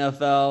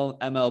 NFL,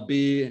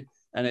 MLB,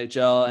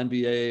 NHL,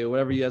 NBA,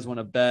 whatever you guys want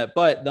to bet.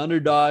 But the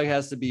underdog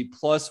has to be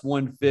plus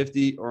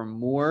 150 or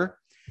more.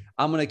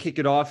 I'm going to kick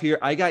it off here.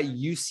 I got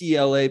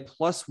UCLA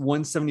plus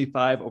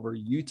 175 over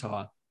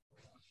Utah.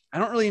 I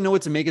don't really know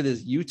what to make of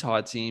this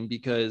Utah team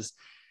because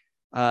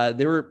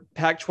they were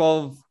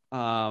Pac-12,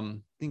 I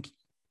think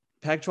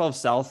Pac-12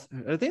 South.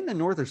 Are they in the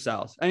North or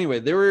South? Anyway,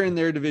 they were in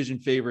their division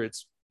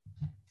favorites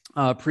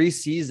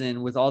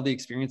preseason with all the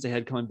experience they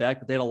had coming back,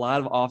 but they had a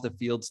lot of off the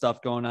field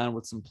stuff going on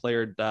with some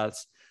player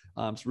deaths.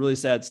 It's really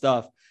sad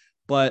stuff.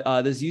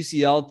 But this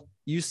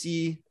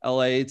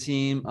UCLA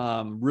team,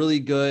 really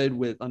good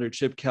with under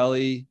Chip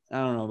Kelly. I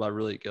don't know about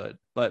really good,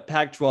 but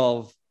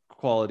Pac-12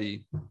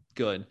 quality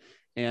good.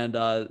 And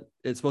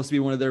it's supposed to be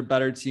one of their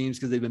better teams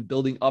because they've been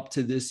building up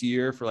to this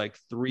year for like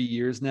 3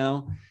 years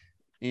now.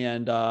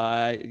 And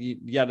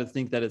you got to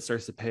think that it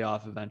starts to pay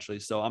off eventually.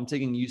 So I'm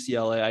taking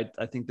UCLA.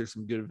 I think there's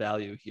some good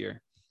value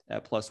here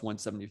at plus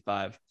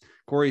 175.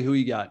 Corey, who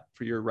you got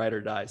for your ride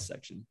or die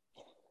section?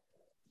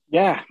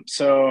 Yeah,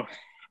 so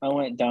I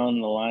went down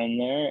the line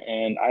there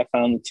and I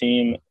found the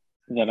team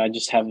that I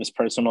just have this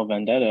personal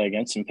vendetta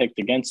against and picked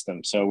against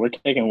them. So we're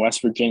taking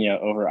West Virginia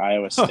over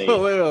Iowa State.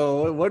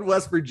 Oh, what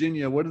West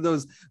Virginia? What did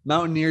those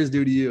Mountaineers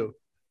do to you?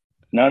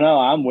 No,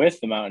 I'm with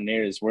the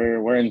Mountaineers.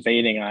 We're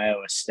invading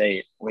Iowa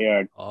State. We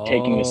are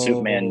taking the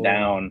Superman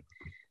down.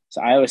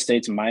 So Iowa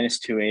State's minus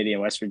 280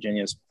 and West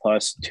Virginia's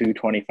plus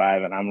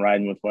 225, and I'm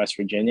riding with West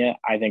Virginia.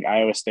 I think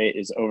Iowa State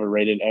is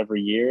overrated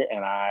every year,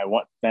 and I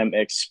want them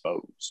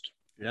exposed.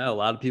 Yeah, a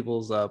lot of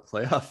people's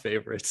playoff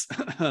favorites.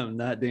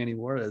 Not Danny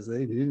Juarez.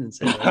 They didn't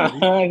say that.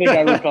 I think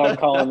I recall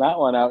calling that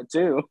one out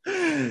too.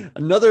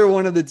 Another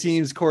one of the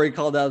teams Corey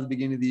called out at the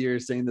beginning of the year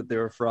saying that they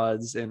were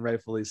frauds, and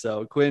rightfully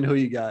so. Quinn, who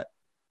you got?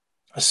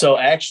 So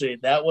actually,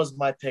 that was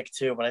my pick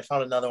too, but I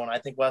found another one. I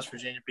think West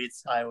Virginia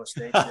beats Iowa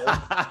State too.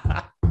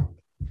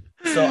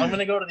 So I'm going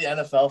to go to the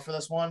NFL for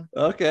this one.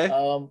 Okay.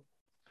 I'm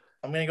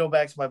going to go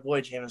back to my boy,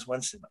 Jameis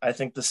Winston. I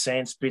think the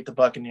Saints beat the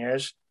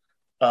Buccaneers.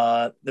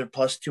 They're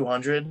plus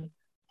 200.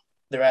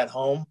 They're at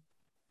home.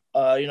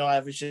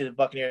 Obviously the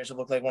Buccaneers have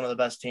looked like one of the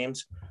best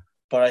teams,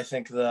 but I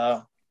think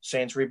the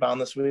Saints rebound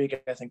this week.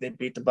 I think they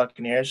beat the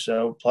Buccaneers.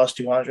 So plus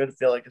 200, I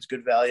feel like it's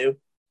good value.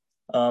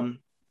 And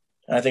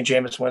I think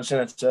Jameis Winston,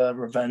 it's a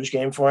revenge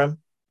game for him.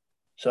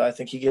 So I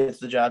think he gets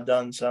the job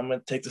done. So I'm going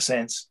to take the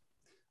Saints.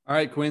 All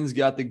right, Quinn's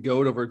got the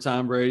GOAT over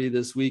Tom Brady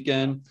this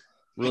weekend.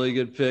 Really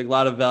good pick. A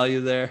lot of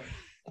value there.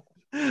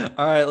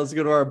 All right, let's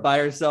go to our buy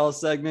or sell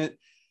segment.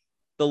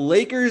 The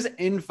Lakers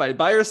infight.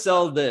 Buy or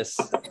sell this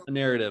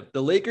narrative.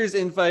 The Lakers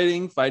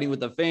infighting, fighting with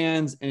the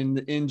fans, and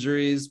the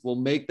injuries will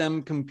make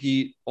them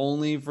compete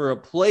only for a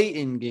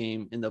play-in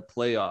game in the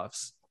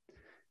playoffs.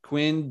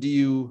 Quinn, do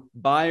you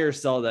buy or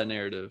sell that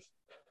narrative?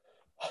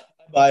 I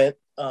buy it.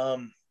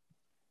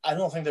 I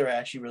don't think they're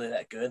actually really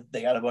that good.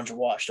 They got a bunch of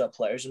washed-up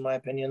players, in my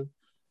opinion.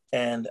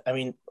 And, I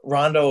mean,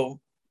 Rondo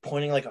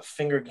pointing like a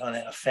finger gun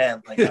at a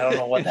fan. Like, I don't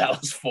know what that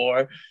was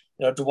for.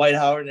 Dwight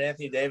Howard and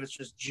Anthony Davis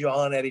just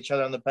jawing at each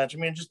other on the bench. I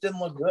mean, it just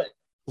didn't look good.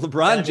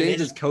 LeBron James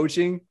is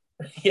coaching.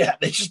 Yeah,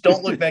 they just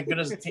don't look that good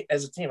as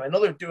a team. I know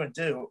they're doing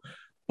too,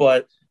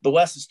 but the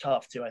West is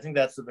tough too. I think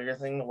that's the bigger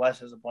thing. The West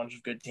has a bunch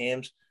of good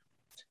teams.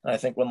 And I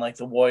think when like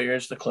the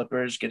Warriors, the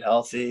Clippers get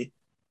healthy,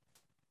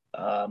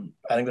 I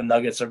think the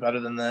Nuggets are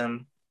better than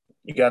them.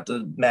 You got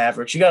the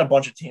Mavericks. You got a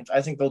bunch of teams.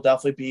 I think they'll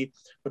definitely be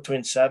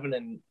between 7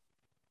 and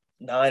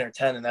 9 or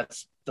 10, and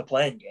that's the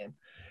playing game.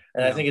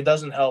 And I think it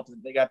doesn't help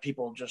that they got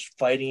people just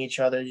fighting each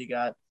other. You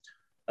got,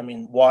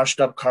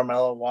 washed up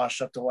Carmelo,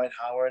 washed up Dwight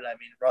Howard.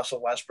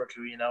 Russell Westbrook,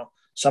 who,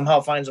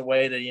 somehow finds a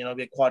way to,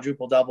 get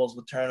quadruple doubles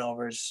with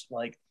turnovers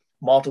like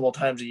multiple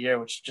times a year,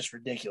 which is just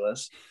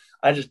ridiculous.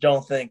 I just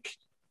don't think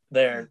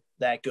they're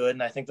that good.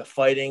 And I think the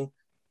fighting,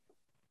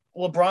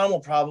 LeBron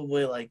will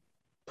probably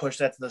push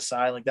that to the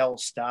side. Like, that will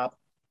stop.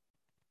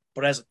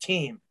 But as a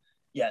team,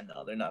 yeah,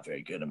 no, they're not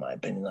very good in my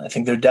opinion. I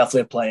think they're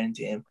definitely a playing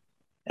team.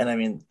 And I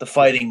mean, the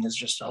fighting is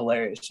just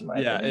hilarious in my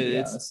opinion. Yeah,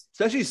 it's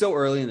especially so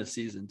early in the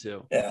season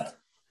too. Yeah.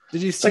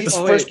 Did you It's see like the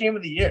first game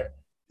of the year.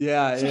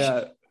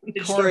 Yeah.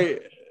 Corey,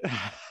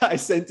 I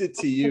sent it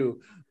to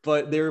you,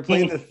 but they were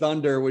playing the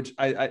Thunder, which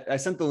I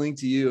sent the link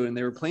to you, and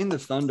they were playing the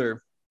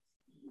Thunder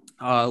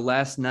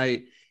last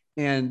night,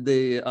 and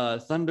the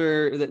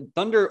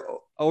Thunder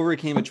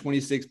overcame a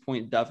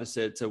 26-point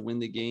deficit to win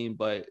the game,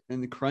 but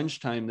in the crunch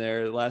time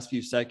there, the last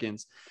few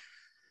seconds,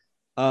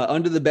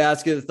 under the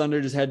basket, the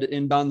Thunder just had to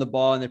inbound the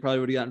ball, and they probably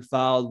would have gotten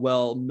fouled.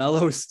 Well,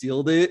 Melo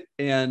stealed it,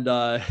 and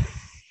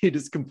he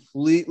just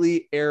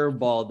completely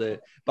airballed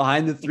it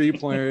behind the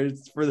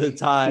three-pointers for the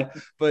tie.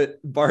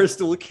 But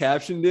Barstool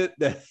captioned it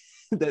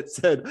that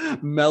said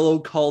Melo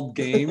called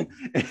game.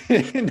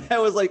 And I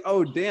was like,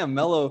 oh, damn,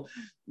 Melo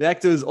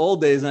back to his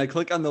old days. And I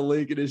click on the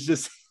link, and it's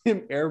just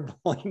him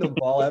airballing the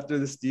ball after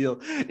the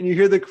steal. And you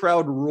hear the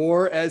crowd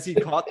roar as he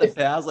caught the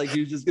pass, like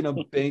he was just going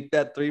to bank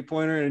that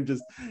three-pointer, and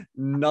just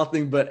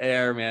nothing but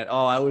air, man.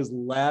 Oh, I was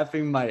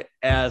laughing my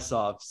ass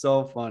off.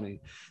 So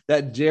funny.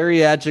 That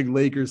geriatric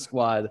Lakers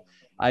squad.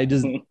 I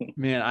just,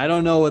 man, I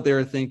don't know what they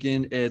were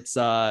thinking. It's,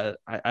 I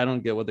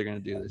don't get what they're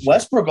going to do this year.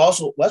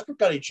 Westbrook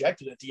got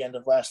ejected at the end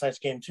of last night's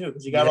game too,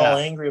 because he got all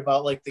angry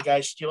about like the guy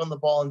stealing the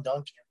ball and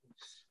dunking.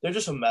 They're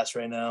just a mess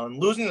right now, and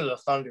losing to the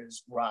Thunder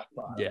is rock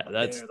bottom. Yeah,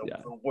 they're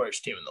the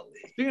worst team in the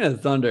league. Speaking of the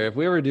Thunder, if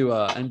we ever do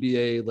a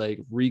NBA like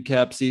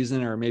recap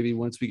season, or maybe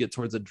once we get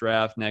towards the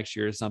draft next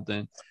year or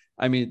something,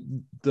 I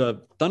mean,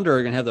 the Thunder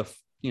are going to have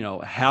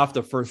half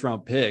the first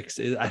round picks.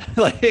 They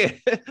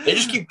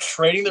just keep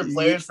trading their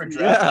players for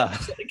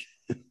drafts. Yeah.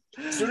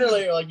 Like, sooner or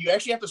later, like, you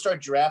actually have to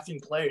start drafting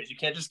players. You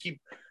can't just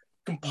keep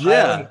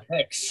compiling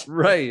picks.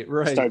 Right.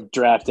 Start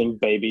drafting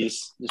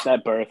babies just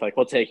at birth. Like,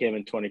 we'll take him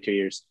in 22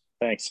 years.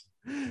 Thanks.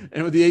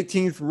 And with the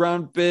 18th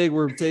round pick,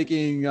 we're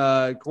taking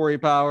Corey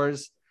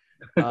Powers.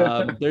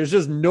 There's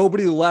just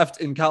nobody left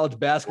in college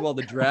basketball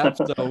to draft,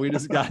 so we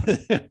just have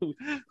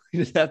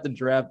to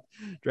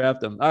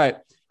draft them. All right,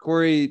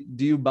 Corey,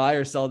 do you buy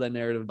or sell that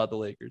narrative about the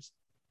Lakers?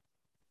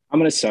 I'm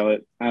going to sell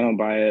it. I don't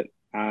buy it.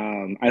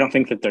 I don't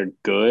think that they're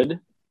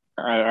good.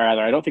 Or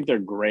rather, I don't think they're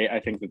great.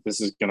 I think that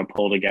this is going to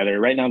pull together.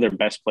 Right now, their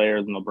best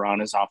player,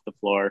 LeBron, is off the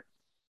floor.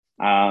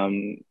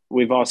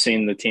 We've all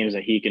seen the teams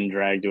that he can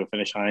drag to a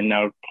finish line.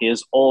 Now, he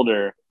is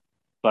older,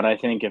 but I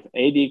think if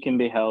AD can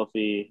be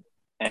healthy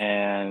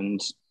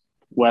and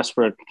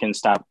Westbrook can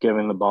stop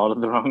giving the ball to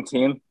the wrong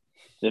team,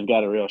 they've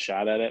got a real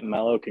shot at it.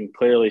 Melo can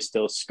clearly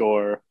still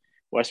score.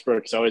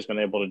 Westbrook's always been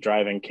able to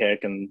drive and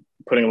kick, and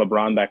putting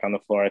LeBron back on the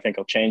floor, I think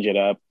he'll change it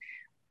up.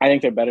 I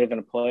think they're better than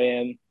a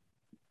play-in.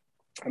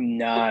 I'm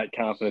not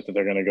confident that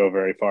they're going to go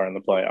very far in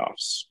the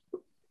playoffs.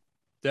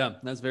 Yeah,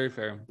 that's very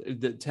fair.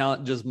 The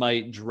talent just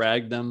might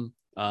drag them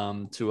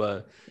to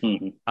a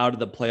out of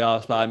the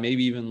playoff spot,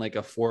 maybe even like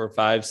a 4 or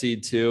 5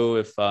 seed too.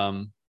 If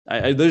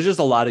there's just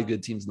a lot of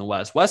good teams in the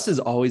West. West has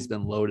always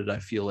been loaded. I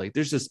feel like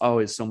there's just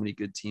always so many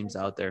good teams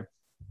out there.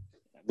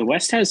 The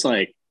West has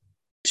like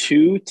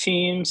 2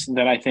 teams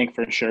that I think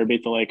for sure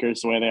beat the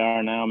Lakers the way they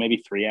are now,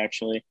 maybe 3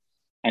 actually.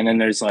 And then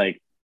there's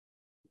like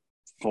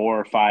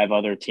 4 or 5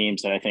 other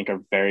teams that I think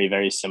are very,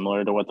 very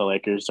similar to what the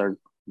Lakers are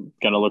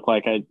going to look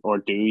like, or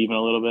do even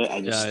a little bit.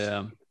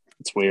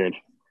 It's weird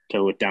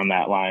to look down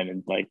that line.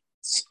 And like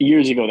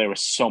years ago, they were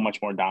so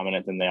much more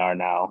dominant than they are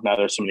now. Now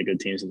there's so many good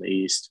teams in the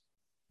East.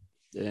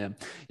 Yeah.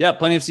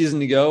 Plenty of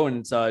season to go, and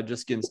it's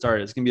just getting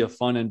started. It's going to be a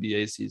fun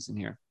NBA season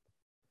here.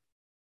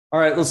 All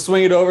right, let's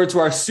swing it over to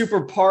our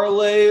Super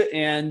Parlay,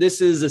 and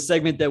this is a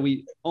segment that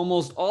we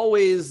almost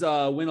always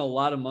win a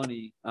lot of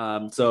money.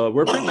 So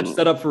we're pretty much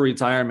set up for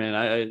retirement.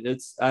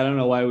 I don't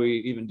know why we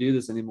even do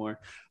this anymore,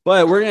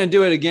 but we're going to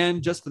do it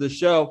again just for the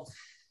show,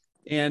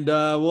 and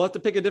we'll have to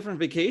pick a different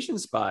vacation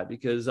spot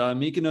because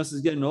Mykonos is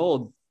getting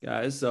old,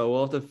 guys. So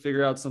we'll have to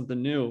figure out something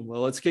new.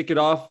 Well, let's kick it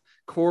off.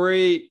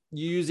 Corey,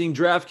 you using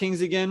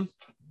DraftKings again?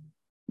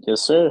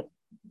 Yes, sir.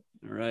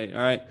 All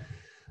right.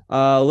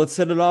 Let's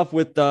set it off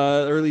with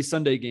early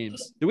Sunday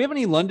games. Do we have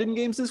any London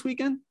games this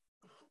weekend?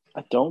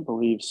 I don't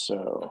believe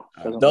so.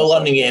 No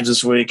London games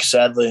this week,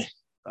 sadly.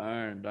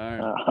 Darn.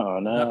 Oh,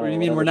 no. You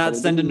mean we're not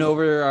sending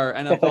over our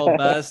NFL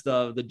best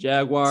of the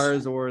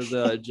Jaguars or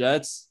the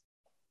Jets?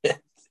 I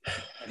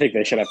think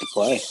they should have to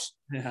play.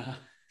 Yeah.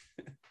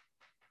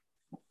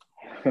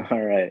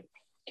 All right.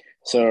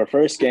 So our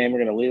first game, we're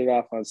going to lead it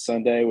off on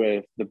Sunday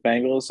with the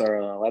Bengals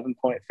are an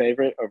 11-point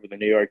favorite over the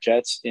New York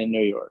Jets in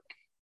New York.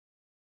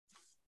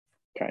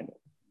 Kind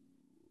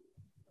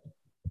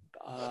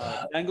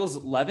of. Bengals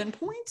 11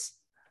 points?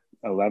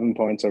 11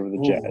 points over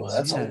the Jets. Ooh,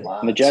 that's a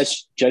lot. And the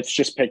Jets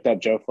just picked up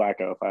Joe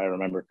Flacco, if I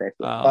remember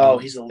correctly.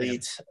 He's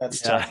elite.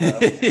 That's tough.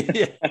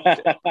 If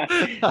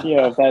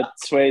that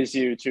sways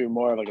you to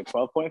more of like a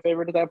 12-point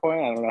favorite at that point,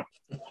 I don't know.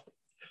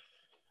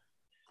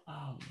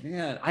 Oh,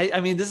 man.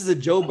 I mean, this is a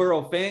Joe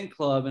Burrow fan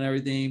club and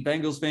everything,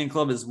 Bengals fan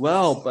club as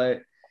well,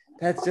 but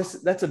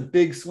that's a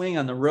big swing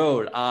on the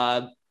road.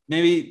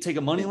 Maybe take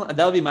a money line.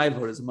 That would be my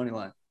vote as a money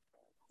line.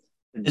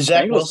 Is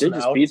Zach Bengals Wilson did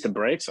just out? beat the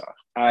brakes off.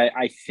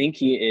 I think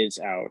he is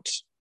out.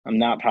 I'm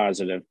not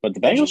positive, but the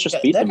Bengals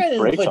just beat that the guy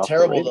didn't brakes play off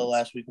terrible the though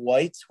last week.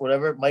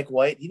 Mike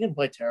White, he didn't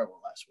play terrible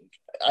last week.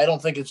 I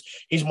don't think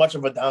he's much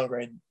of a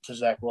downgrade to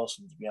Zach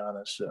Wilson, to be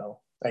honest. So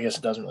I guess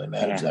it doesn't really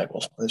matter if Zach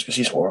Wilson plays because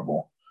he's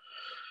horrible.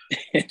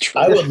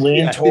 I would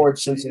lean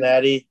towards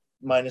Cincinnati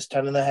minus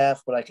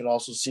 10.5, but I could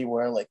also see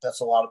where like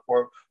that's a lot of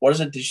poor. What is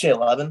it? Did you say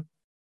 11?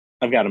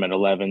 I've got him at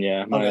 11.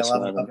 Yeah, minus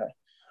 11. Okay.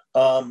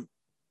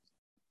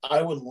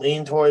 I would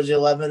lean towards the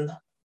 11,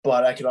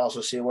 but I could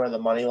also see where the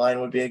money line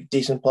would be a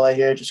decent play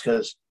here, just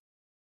because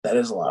that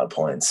is a lot of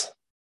points.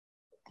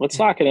 Let's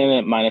lock it in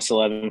at minus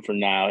 11 for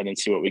now, and then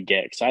see what we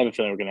get. Because I have a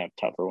feeling we're gonna have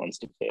tougher ones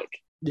to pick.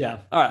 Yeah.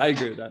 All right. I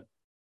agree with that.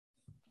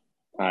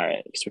 All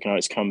right, because we can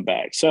always come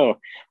back. So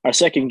our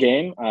second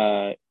game,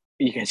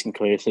 you guys can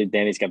clearly see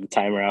Danny's got the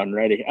timer out and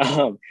ready.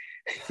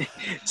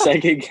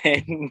 Second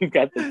game, we've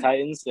got the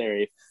Titans.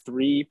 They're a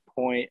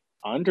 3-point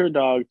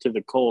underdog to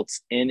the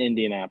Colts in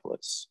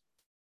Indianapolis.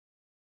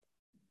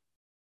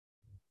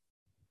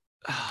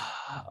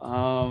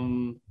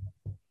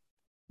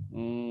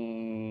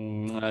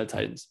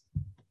 Titans.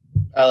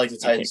 I like the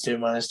Titans too,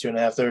 minus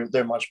 2.5.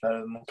 They're much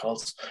better than the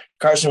Colts.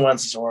 Carson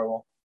Wentz is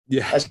horrible.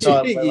 Yeah, I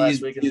saw him play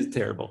last week. He's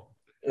terrible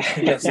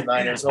against the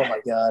Niners. Oh my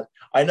god!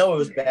 I know it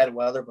was bad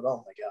weather, but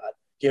oh my god,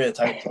 give me the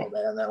Titans all day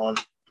on that one.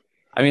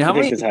 I mean, how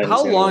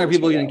long are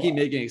people going to keep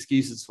making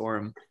excuses for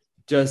him?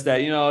 Just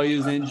that, he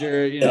was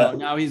injured.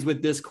 Now he's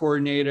with this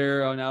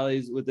coordinator. Oh, now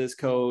he's with this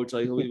coach.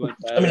 Like,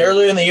 I mean,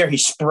 earlier in the year, he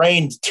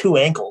sprained 2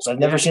 ankles. I've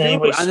never seen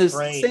anybody on this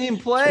same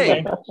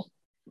play.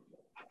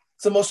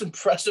 It's the most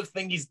impressive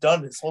thing he's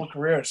done his whole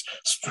career is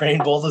sprain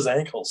both his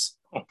ankles.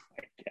 Oh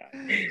my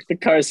god. The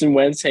Carson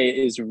Wentz hate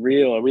is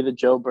real. Are we the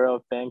Joe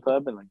Burrow fan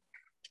club and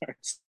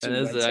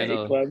Carson Wentz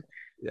hate club?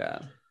 Yeah.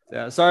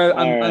 Sorry,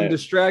 I'm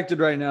distracted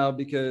right now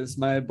because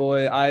my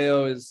boy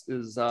Io is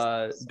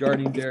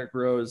guarding Derrick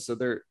Rose, so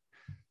they're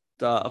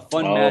a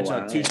fun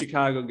matchup. Wow. 2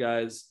 Chicago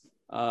guys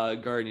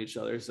guarding each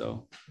other,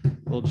 so a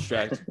little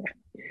distracted.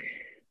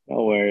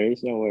 No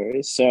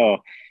worries. So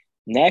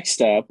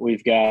next up,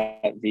 we've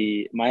got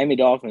the Miami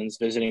Dolphins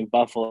visiting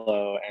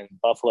Buffalo, and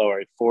Buffalo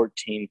are a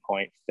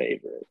 14-point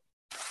favorite.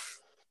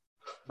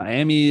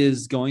 Miami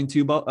is going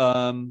to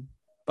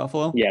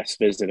Buffalo? Yes,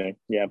 visiting.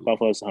 Yeah,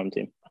 Buffalo's the home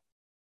team.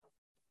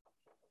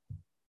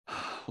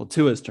 Well,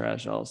 Tua's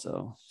trash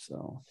also,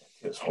 so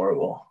it's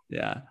horrible.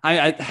 Yeah,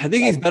 I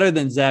think he's better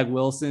than Zach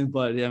Wilson,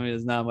 but I mean,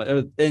 it's not much.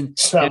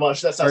 It's not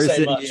much. That's not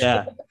saying much.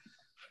 Yeah.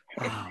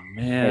 Oh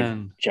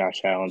man,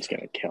 Josh Allen's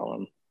gonna kill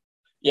him.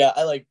 Yeah,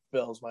 I like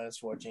Bills minus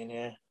 14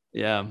 here.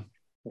 Yeah,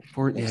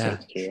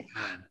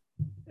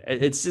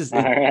 it's just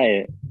all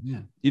right.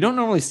 Yeah, you don't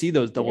normally see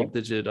those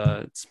double-digit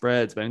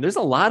spreads, but I mean, there's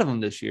a lot of them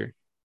this year.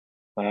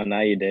 Well,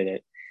 now you did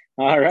it.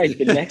 All right,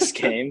 the next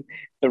game,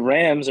 the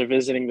Rams are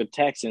visiting the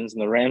Texans,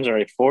 and the Rams are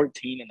a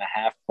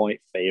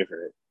 14.5-point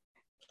favorite.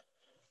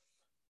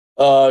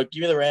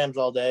 Give me the Rams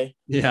all day.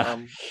 Yeah.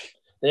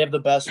 They have the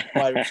best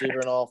wide receiver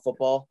in all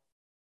football.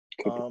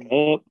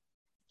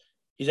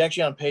 He's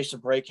actually on pace to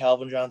break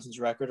Calvin Johnson's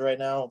record right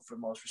now for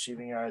most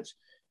receiving yards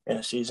in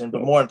a season.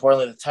 But more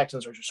importantly, the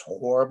Texans are just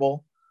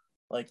horrible.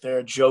 Like, they're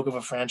a joke of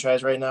a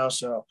franchise right now.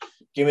 So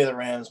give me the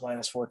Rams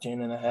minus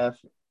 14.5.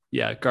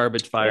 Yeah,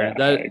 garbage fire.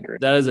 Yeah,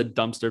 that is a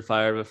dumpster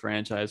fire of a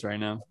franchise right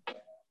now.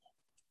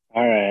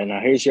 All right, now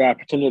here's your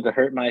opportunity to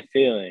hurt my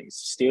feelings.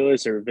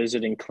 Steelers are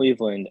visiting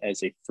Cleveland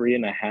as a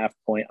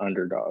 3.5-point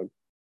underdog.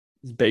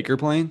 Is Baker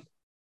playing?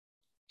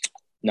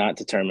 Not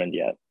determined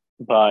yet,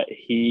 but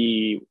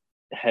he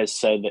has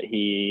said that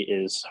he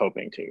is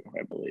hoping to,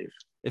 I believe.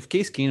 If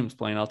Case Keenum's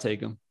playing, I'll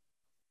take him.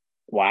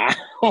 Wow.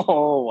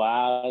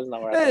 Wow. That's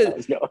not where I thought I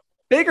was going.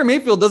 Baker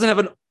Mayfield doesn't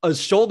have a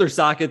shoulder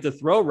socket to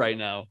throw right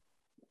now.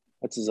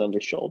 That's his other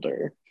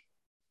shoulder.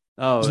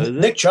 Oh, is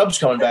Nick Chubb's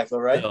coming back though,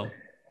 right? No.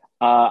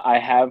 I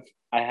have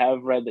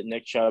read that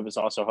Nick Chubb is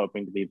also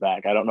hoping to be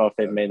back. I don't know if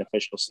they've made an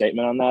official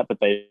statement on that, but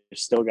they've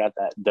still got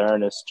that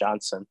D'Ernest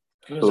Johnson,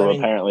 who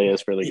apparently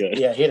is really good.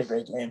 Yeah, he had a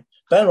great game.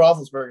 Ben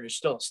Roethlisberger is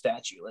still a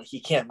statue; like, he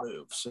can't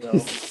move. So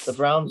the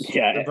Browns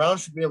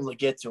should be able to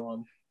get to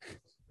him.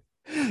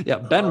 Yeah,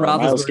 Ben Roethlisberger.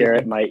 Myles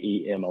Garrett might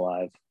eat him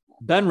alive.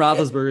 Ben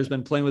Roethlisberger has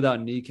been playing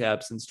without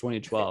kneecaps since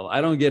 2012.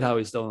 I don't get how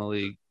he's still in the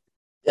league.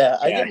 Yeah,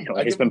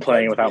 he's been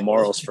playing without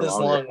morals for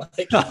longer.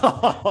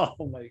 Oh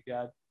my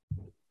god.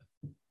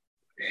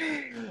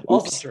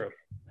 Also true.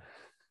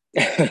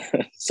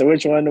 So what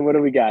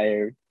do we got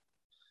here?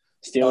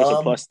 Steelers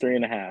are plus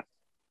 3.5.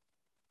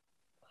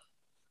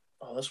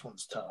 Oh, this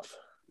one's tough.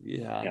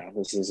 Yeah,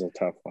 this is a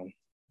tough one.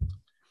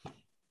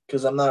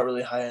 Because I'm not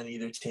really high on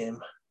either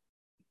team.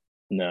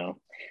 No.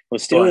 Well,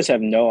 Steelers have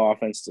no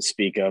offense to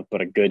speak of,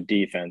 but a good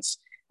defense.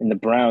 And the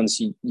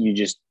Browns, you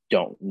just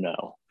don't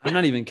know. I'm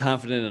not even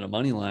confident in a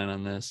money line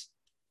on this.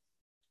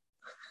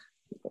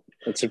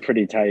 It's a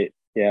pretty tight.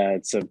 Yeah,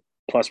 it's a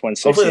plus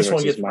 160. Hopefully this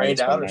one gets rained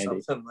out or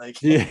something.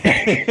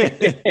 Hey,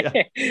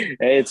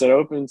 it's an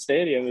open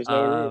stadium. There's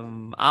no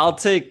room. I'll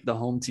take the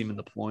home team in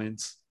the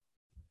points.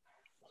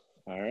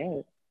 All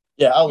right.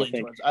 Yeah, I'll lean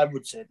towards. I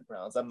would say the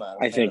Browns. I'm not.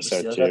 I think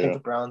so too. I think the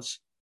Browns.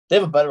 They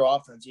have a better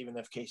offense, even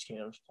if Case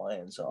Keenum's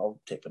playing. So I'll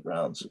take the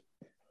Browns.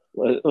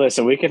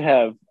 Listen, we could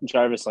have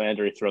Jarvis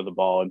Landry throw the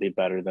ball and be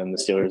better than the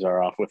Steelers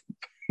are off with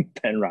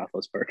Ben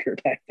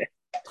Roethlisberger back there.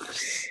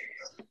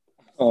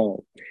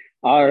 Oh,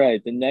 all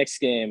right. The next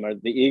game are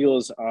the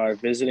Eagles are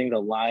visiting the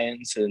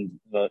Lions, and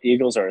the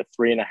Eagles are a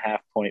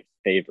 3.5-point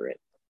favorite.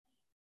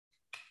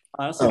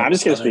 Honestly, I'm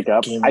just going to speak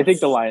up. I think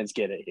the Lions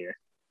get it here.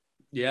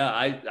 Yeah,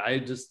 I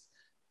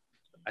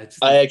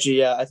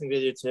think they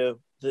do too.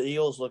 The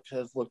Eagles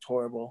have looked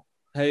horrible.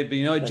 Hey, but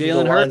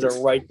Jalen Hurts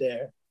are right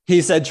there.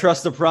 He said,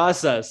 "Trust the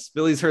process."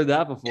 Billy's heard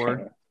that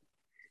before.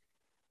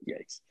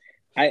 Yikes!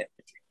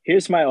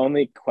 Here's my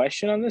only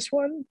question on this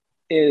one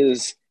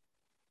is,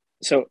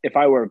 so if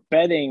I were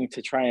betting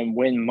to try and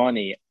win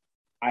money,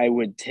 I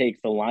would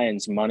take the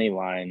Lions money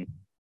line.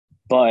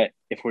 But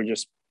if we're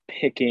just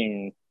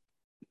picking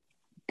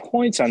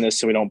points on this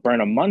so we don't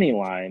burn a money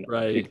line,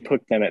 right, we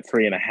put them at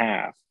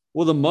 3.5.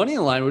 Well, the money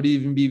line would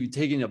even be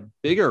taking a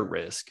bigger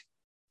risk.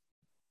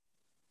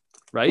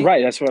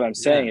 Right. That's what I'm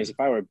saying is if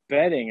I were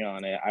betting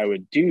on it, I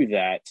would do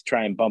that to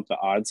try and bump the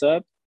odds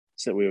up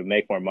so that we would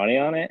make more money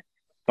on it.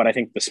 But I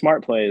think the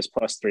smart play is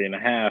plus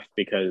 3.5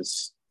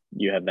 because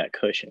you have that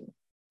cushion.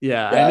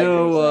 Yeah, I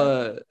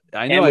know.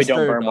 And we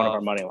don't burn one of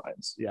our money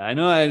lines. Yeah, I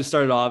know I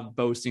started off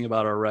boasting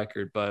about our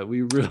record, but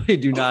we really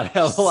do not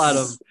have a lot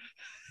of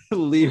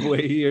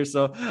leeway here.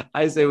 So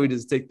I say we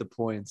just take the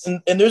points.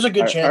 And there's a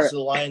good chance the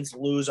Lions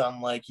lose on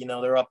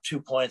they're up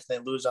 2 points. And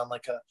they lose on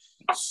like a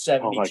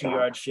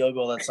 72-yard field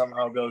goal that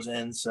somehow goes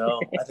in. So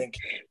I think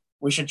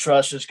we should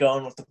trust just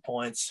going with the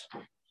points.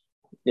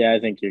 Yeah, I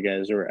think you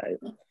guys are right.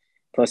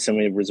 Plus, then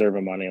we reserve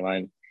a money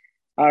line.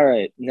 All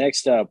right,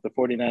 next up, the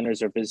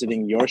 49ers are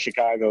visiting your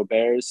Chicago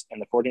Bears,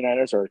 and the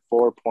 49ers are a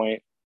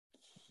 4-point,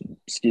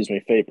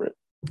 favorite.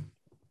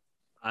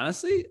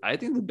 Honestly, I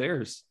think the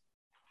Bears.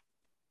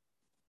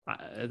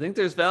 I think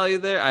there's value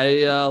there.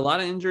 A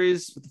lot of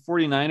injuries with the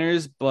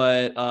 49ers,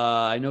 but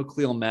I know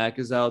Khalil Mack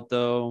is out,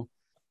 though,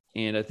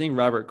 and I think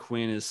Robert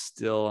Quinn is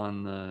still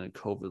on the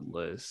COVID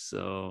list.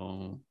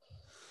 So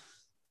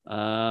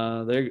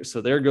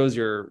there goes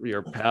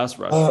your pass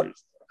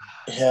rushers.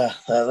 Yeah,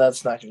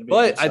 that's not going to be.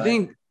 But I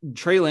think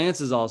Trey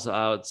Lance is also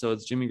out, so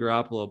it's Jimmy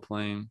Garoppolo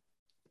playing.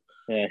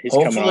 Yeah, he's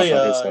coming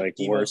off of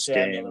his worst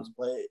game.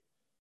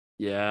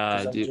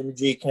 Yeah, dude. Jimmy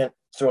G can't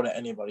throw to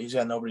anybody. He's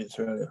got nobody to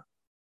throw to.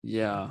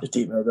 Yeah, his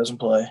deep doesn't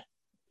play,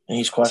 and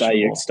he's questionable.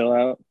 Ayuk still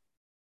out.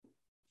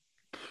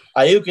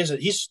 Ayuk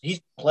isn't.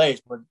 He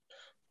plays, but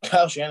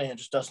Kyle Shanahan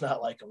just does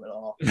not like him at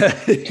all.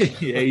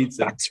 He hates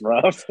him. That's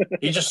rough.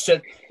 He just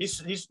said he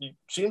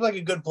seems like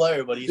a good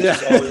player, but he's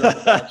just always on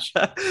the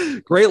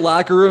bench. Great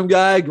locker room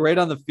guy, great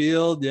on the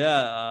field.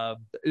 Yeah,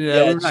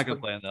 we're not gonna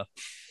play him though.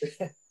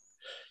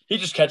 He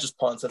just catches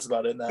punts. That's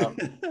about it now.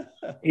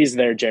 He's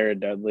there, Jared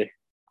Dudley.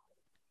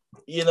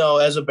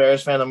 As a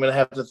Bears fan, I'm going to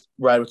have to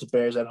ride with the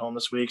Bears at home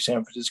this week.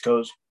 San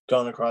Francisco's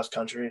going across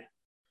country.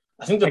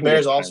 I think the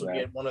Bears also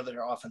get one of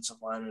their offensive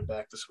linemen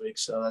back this week,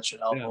 so that should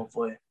help,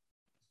 hopefully.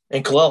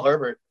 And Khalil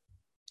Herbert.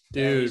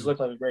 Dude, he's looked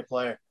like a great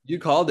player. You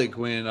called it,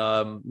 Quinn.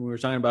 We were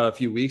talking about a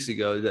few weeks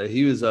ago that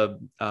he was a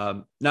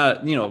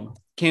not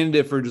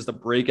candidate for just a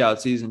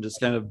breakout season, just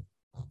kind of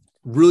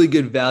really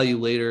good value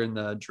later in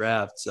the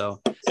draft.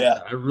 So yeah,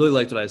 I really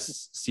liked what I've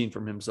seen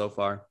from him so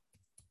far.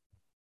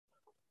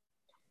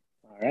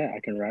 All right, I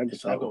can ride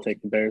with that. We'll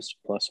take the Bears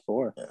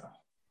 +4. Yeah.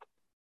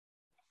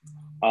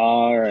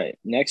 All right.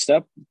 Next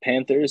up,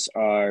 Panthers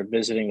are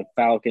visiting the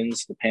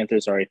Falcons. The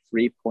Panthers are a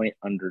 3-point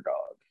underdog.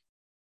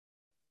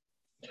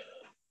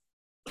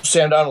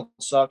 Sam Darnold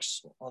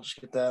sucks. I'll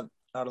just get that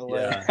out of the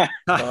way.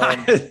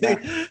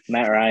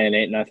 Matt Ryan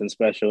ain't nothing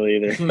special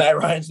either. Matt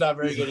Ryan's not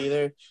very good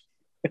either.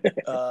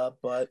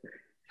 But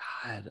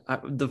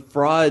the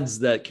frauds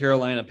that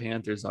Carolina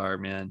Panthers are,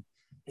 man.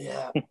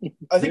 Yeah,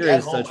 I think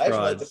at home, I actually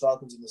like the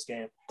Falcons in this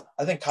game.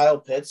 I think Kyle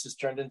Pitts has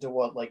turned into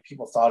what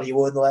people thought he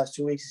would in the last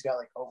 2 weeks. He's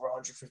got over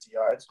 150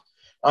 yards.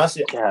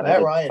 Honestly,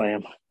 Matt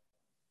Ryan.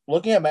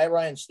 Looking at Matt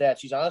Ryan's stats,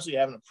 he's honestly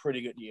having a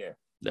pretty good year.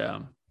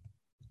 Yeah.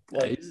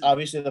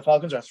 Obviously, the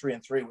Falcons are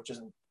 3-3, which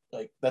isn't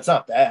that's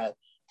not bad,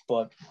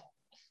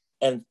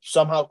 and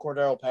somehow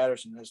Cordero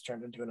Patterson has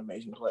turned into an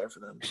amazing player for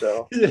them.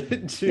 So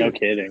no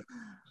kidding.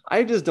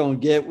 I just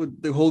don't get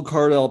what the whole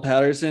Cordell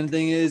Patterson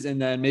thing is,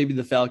 and then maybe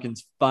the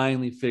Falcons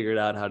finally figured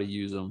out how to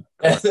use him.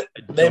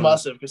 They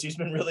must have, because he's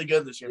been really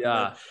good this year.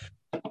 Yeah,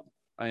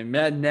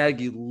 Matt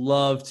Nagy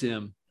loved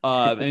him,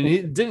 and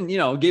he didn't,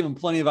 gave him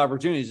plenty of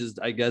opportunities. Just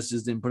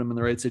didn't put him in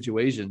the right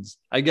situations.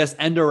 I guess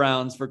end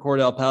arounds for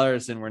Cordell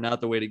Patterson were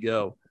not the way to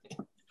go.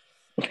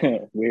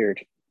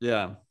 Weird.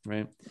 Yeah.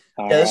 Right.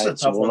 This is a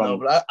tough one though,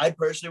 but I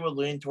personally would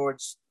lean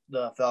towards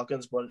the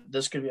Falcons, but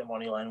this could be a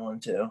money line one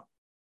too.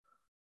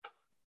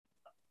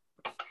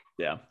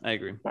 Yeah, I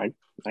agree. I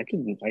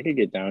could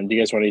get down. Do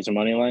you guys want to use a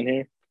money line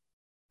here?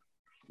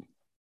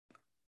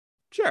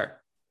 Sure.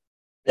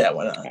 Yeah,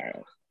 why not?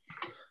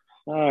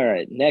 All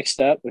right.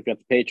 Next up, we've got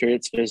the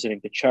Patriots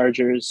visiting the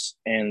Chargers,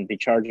 and the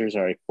Chargers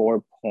are a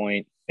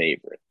 4-point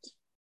favorite.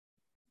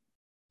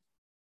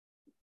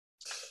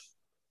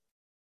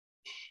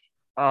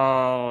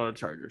 Oh,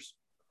 Chargers.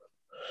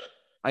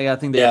 I gotta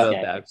think they have Yeah. a Yeah,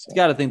 I back. think so.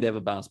 Gotta think they have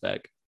a bounce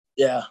back.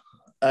 Yeah.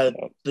 Yep.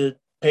 The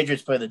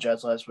Patriots played the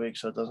Jets last week,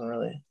 so it doesn't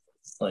really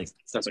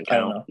Doesn't I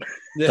don't count.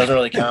 know. Doesn't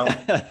really count.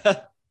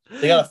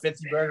 They got a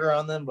 50 burger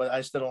on them, but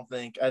I still don't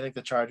think I think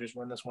the Chargers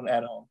win this one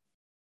at home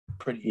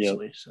pretty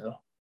easily. So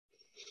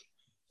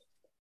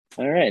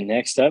All right,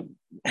 next up,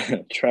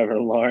 Trevor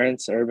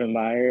Lawrence, Urban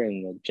Meyer,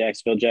 and the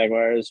Jacksonville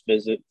Jaguars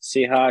visit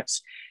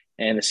Seahawks,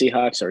 and the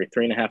Seahawks are a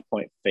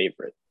 3.5-point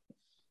favorite.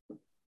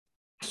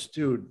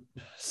 Dude,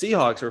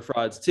 Seahawks are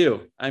frauds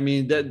too. I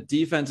mean, that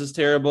defense is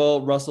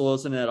terrible. Russell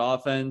Wilson, that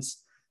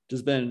offense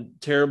just been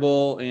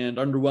terrible and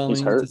He's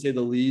underwhelming hurt. to say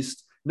the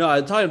least. No,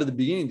 I'm talking about the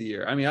beginning of the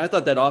year. I mean, I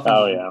thought that offense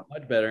Oh, was yeah.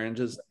 much better and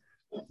just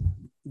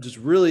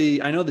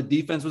really. I know the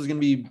defense was going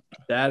to be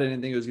bad. I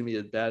didn't think it was going to be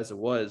as bad as it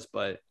was,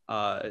 but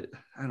I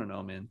don't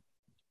know, man.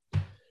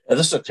 yeah,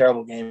 this is a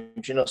terrible game.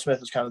 Geno Smith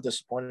was kind of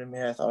disappointed in me.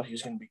 I thought he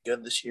was going to be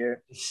good this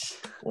year.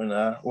 When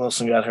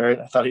Wilson got hurt,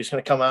 I thought he was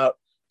going to come out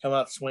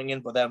swinging.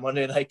 But that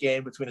Monday night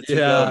game between the two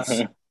goats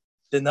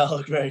did not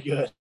look very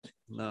good.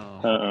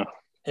 No.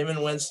 Him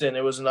and Winston,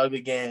 it was an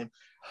ugly game.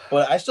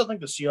 But I still think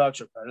the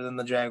Seahawks are better than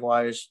the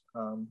Jaguars.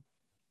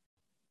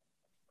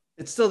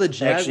 It's still the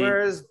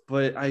Jaguars,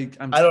 but I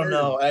don't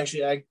know.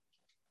 Actually,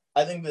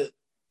 I think that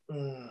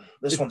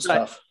this one's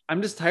tough.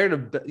 I'm just tired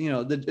of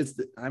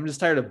I'm just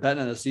tired of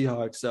betting on the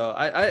Seahawks. So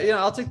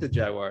I'll take the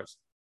Jaguars.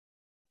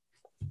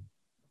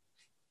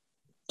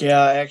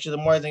 Yeah, actually,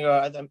 the more I think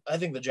about it, I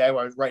think the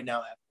Jaguars right now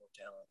have more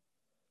talent.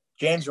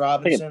 James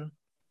Robinson,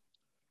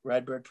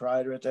 Redbird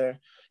Pride, right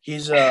there.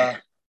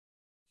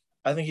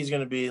 I think he's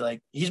going to be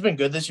he's been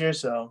good this year,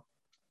 so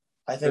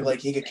I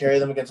think he could carry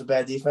them against a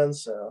bad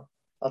defense. So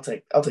I'll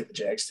take the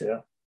Jags too.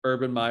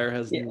 Urban Meyer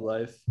has new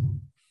life.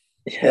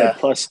 Yeah,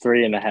 plus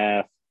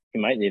 3.5. He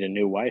might need a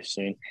new wife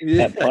soon.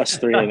 Yeah. At plus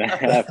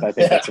 3.5, I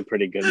think that's a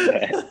pretty good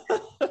bet.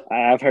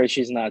 I've heard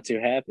she's not too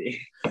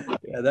happy.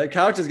 Yeah, that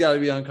couch has got to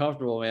be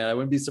uncomfortable, man. I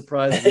wouldn't be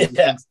surprised if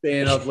he's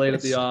staying up late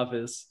at the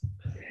office.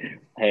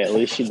 Hey, at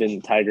least she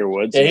didn't Tiger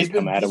Woods. Yeah, he's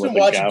been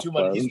watching too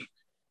much.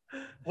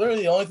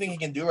 Literally, the only thing he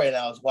can do right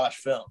now is watch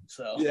film.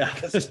 So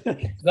he's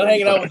not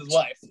hanging out with his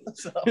wife.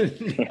 So.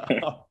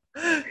 No.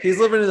 He's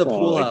living in the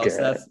pool house.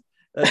 God.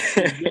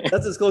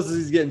 That's as close as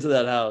he's getting to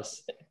that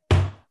house.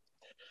 Good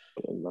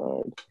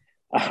Lord.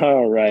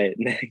 All right.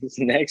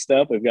 Next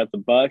up, we've got the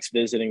Bucs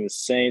visiting the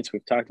Saints.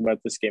 We've talked about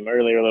this game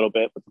earlier a little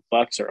bit, but the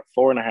Bucs are a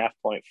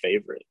 4.5-point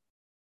favorite.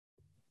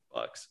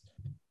 Bucs.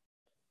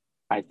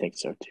 I think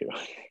so too.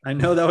 I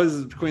know that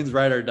was Queen's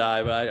ride or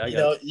die, but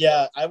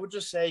I would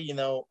just say,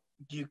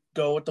 you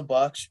go with the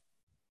Bucs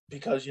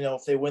because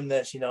if they win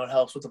this, it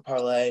helps with the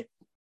parlay.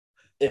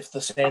 If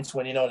the Saints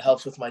win, it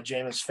helps with my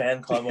Jameis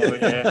fan club over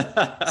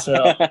here.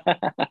 So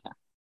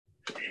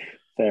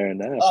fair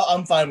enough.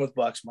 I'm fine with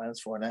Bucs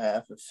minus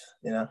 4.5.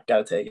 If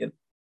gotta take it.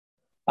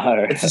 All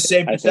right. It's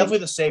definitely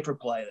the safer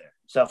play there.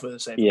 It's definitely the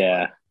safer.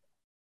 Yeah.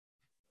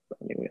 Play.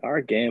 I mean, we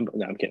are gambling.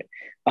 No, I'm kidding.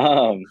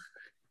 All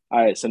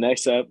right. So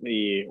next up,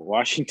 the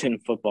Washington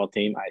football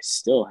team. I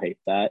still hate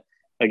that.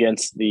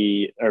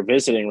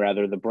 Visiting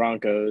the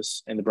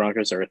Broncos, and the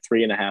Broncos are a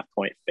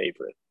 3.5-point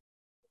favorite.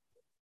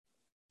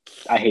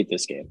 I hate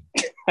this game.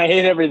 I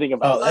hate everything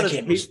about that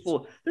game. There's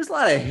a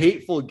lot of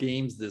hateful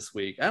games this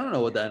week. I don't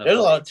know what that. There's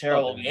a lot of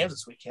terrible games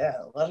this week. Yeah,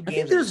 a lot of games. I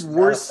think there's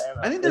worse.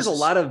 I think there's a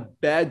lot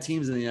of bad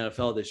teams in the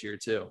NFL this year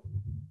too.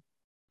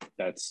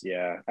 A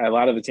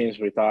lot of the teams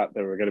we thought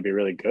that were going to be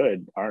really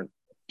good aren't.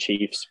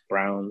 Chiefs,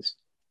 Browns.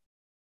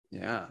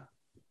 Yeah.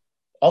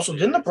 Also,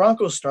 didn't the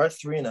Broncos start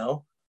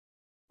 3-0?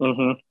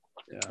 Mm-hmm.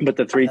 Yeah. But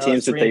the three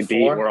teams that they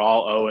beat were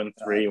all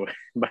 0-3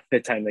 by the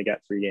time they got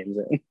 3 games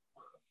in.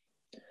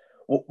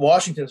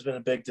 Washington's been a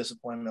big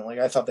disappointment.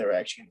 I thought they were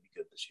actually going to be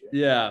good this year.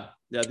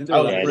 Yeah. I think I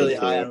was really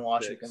high on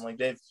Washington.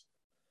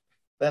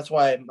 That's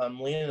why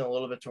I'm leaning a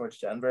little bit towards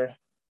Denver.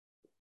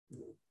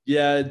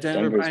 Yeah,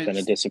 Denver's been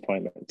a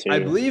disappointment too. I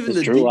believe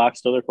is Drew Lock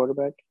still their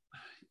quarterback?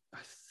 I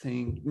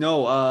think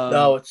no.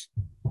 No,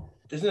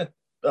 isn't it?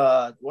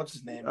 What's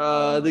his name?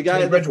 The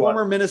guy, the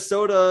former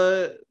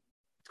Minnesota.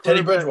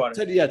 Teddy Bridgewater.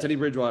 Teddy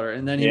Bridgewater,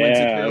 and then he went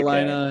to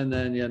Carolina, and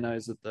then now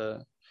he's at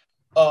the.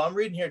 Oh, I'm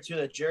reading here too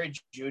that Jerry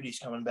Jeudy's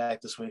coming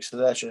back this week, so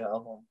that should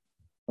help him.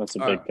 That's a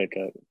big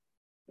pickup.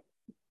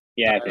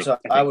 Yeah, I think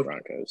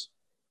Broncos.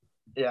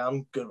 Yeah,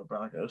 I'm good with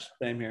Broncos.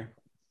 Same here.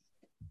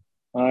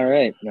 All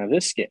right, now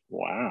this game.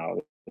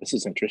 Wow, this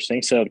is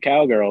interesting. So the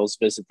Cowgirls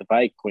visit the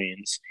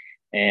Vikings,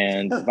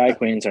 and the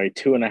Vikings are a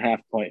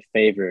 2.5-point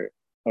favorite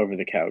over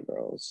the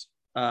Cowgirls.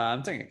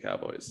 I'm thinking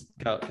Cowboys.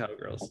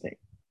 Cowgirls. I think.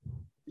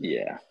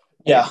 Yeah.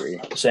 Yeah.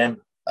 Same.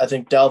 I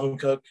think Dalvin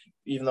Cook,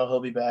 even though he'll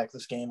be back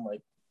this game,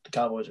 the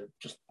Cowboys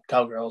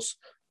Cowgirls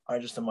are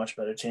just a much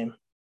better team.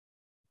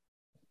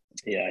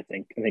 Yeah, I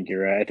think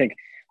you're right. I think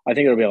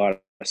there'll be a lot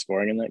of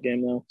scoring in that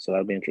game though, so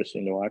that'll be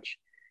interesting to watch.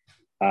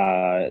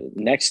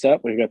 Next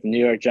up, we've got the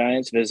New York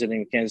Giants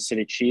visiting the Kansas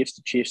City Chiefs.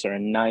 The Chiefs are a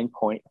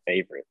 9-point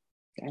favorite.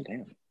 God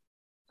damn.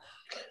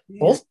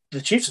 Both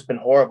the Chiefs have been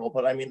horrible,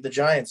 but I mean the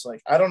Giants.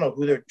 Like I don't know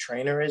who their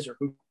trainer is or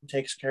who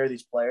takes care of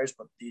these players,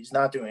 but he's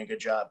not doing a good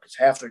job because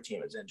half their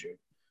team is injured.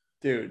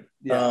 Dude,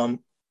 yeah,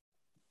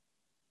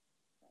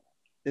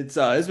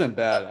 it's been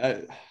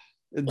bad.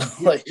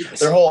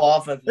 Their whole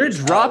offense. They're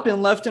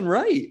dropping left and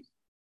right.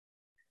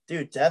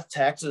 Dude, death,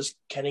 taxes,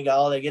 Kenny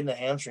Galladay getting a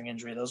hamstring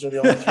injury. Those are the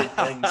only three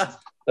things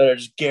that are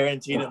just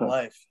guaranteed in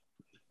life.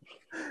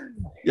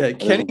 Yeah,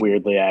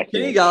 weirdly accurate.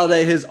 Kenny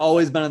Galladay has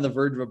always been on the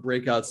verge of a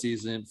breakout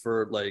season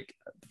for like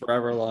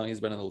forever long. He's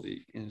been in the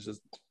league, and it's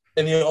just.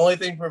 And the only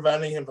thing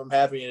preventing him from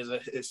having it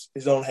is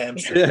his own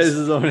hamstring. Yeah,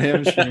 his own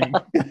hamstring.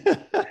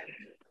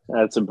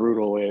 That's a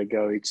brutal way to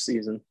go each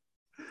season.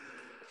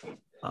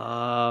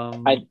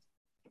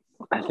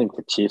 I think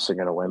the Chiefs are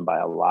going to win by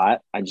a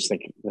lot. I just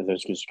think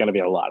there's just going to be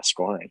a lot of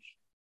scoring.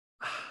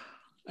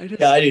 I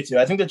do too.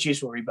 I think the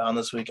Chiefs will rebound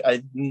this week.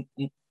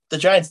 The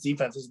Giants'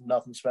 defense is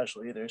nothing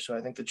special either, so I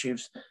think the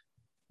Chiefs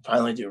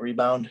finally do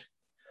rebound.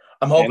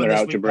 I'm hoping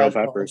this week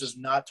Patrick Mahomes does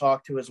not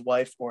talk to his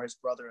wife or his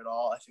brother at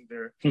all. I think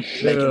they're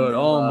making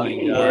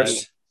him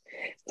worse.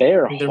 They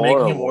are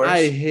horrible.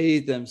 I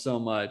hate them so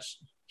much.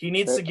 He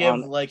needs to give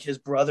his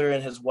brother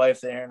and his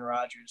wife the Aaron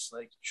Rodgers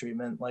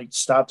treatment. Like,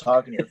 stop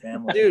talking to your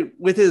family, dude.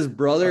 With his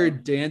brother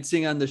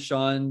dancing on the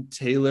Sean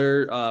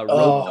Taylor roped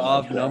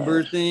off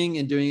number thing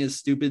and doing his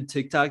stupid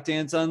TikTok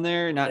dance on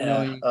there, not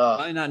knowing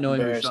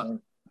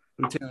who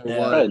Taylor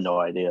was. I had no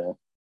idea.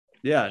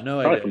 Yeah, no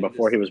Probably idea. From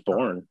before he was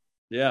born.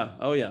 Yeah.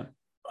 Oh yeah.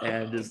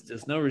 And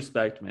just no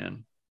respect,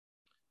 man.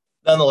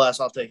 Nonetheless,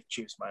 I'll take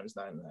Chiefs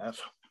 -9.5.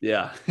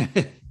 Yeah.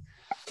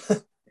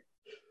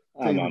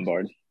 I'm on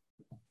board.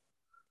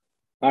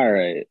 All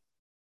right.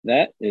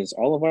 That is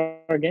all of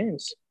our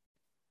games.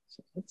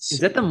 Is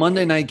that the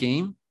Monday night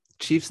game?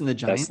 Chiefs and the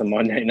Giants? That's the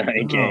Monday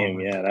night game.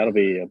 Yeah, that'll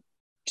be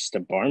just a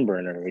barn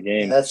burner of a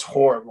game. That's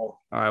horrible.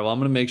 All right. Well, I'm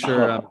going to make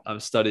sure I'm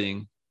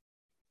studying.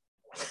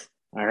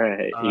 All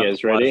right. You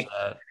guys ready?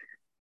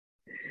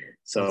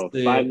 So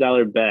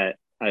 $5 bet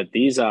at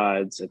these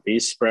odds, at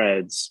these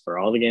spreads, for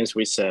all the games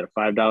we said, a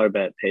 $5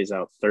 bet pays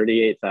out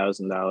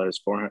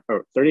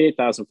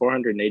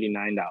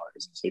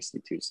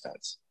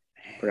 $38,489.62.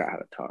 Forgot how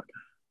to talk.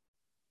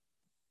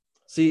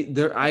 See,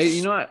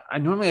 I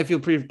normally feel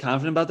pretty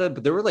confident about that,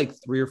 but there were like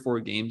 3 or 4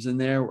 games in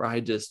there where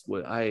I just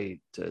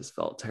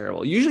felt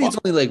terrible. Usually it's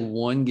only like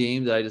one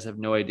game that I just have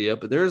no idea,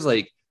 but there's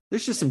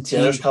just some teams.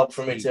 Yeah, there's help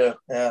for me too.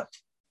 Yeah.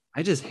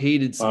 I just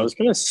hated some. I was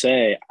gonna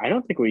say, I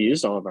don't think we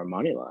used all of our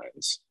money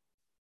lines.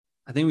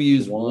 I think we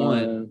used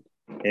one.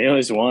 Yeah,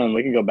 was one.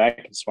 We can go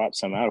back and swap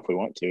some out if we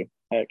want to.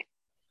 Heck.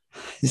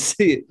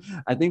 See,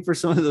 I think for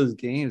some of those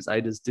games,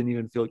 I just didn't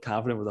even feel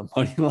confident with a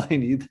money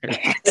line either.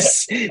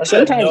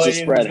 Sometimes the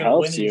spread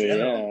helps you,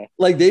 yeah.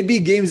 Like they'd be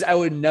games I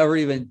would never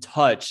even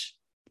touch,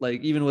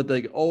 like even with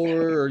like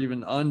over or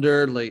even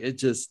under. Like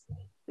it was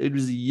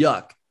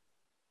yuck.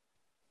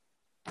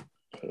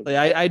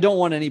 Like I don't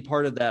want any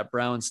part of that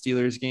Browns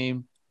Steelers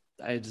game.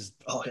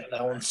 that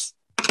one's.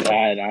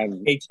 God,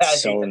 I'm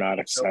so not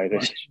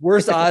excited.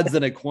 Worse odds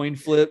than a coin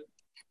flip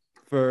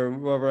for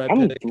whoever I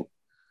pick.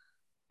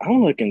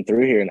 I'm looking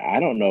through here, and I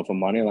don't know if a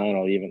money line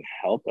will even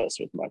help us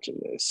with much of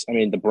this. I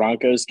mean, the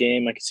Broncos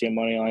game, I could see a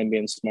money line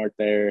being smart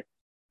there.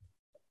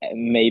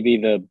 And maybe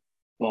the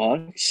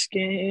Bucs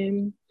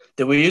game.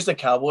 Did we use the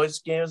Cowboys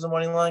game as a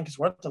money line? Because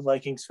weren't the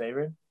Vikings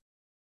favored?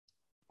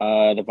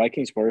 The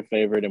Vikings were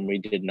favored, and we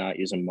did not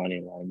use a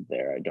money line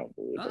there. I don't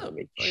believe. Let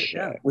me check.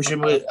 Yeah. We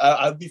should.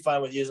 I'd be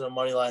fine with using a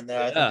money line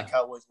there. I think the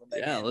Cowboys win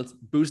that game. Let's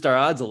boost our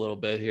odds a little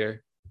bit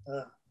here.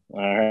 All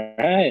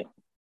right.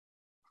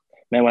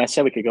 Man, when I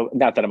said we could go,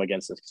 not that I'm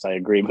against this because I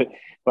agree, but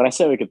when I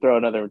said we could throw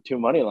another 2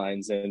 money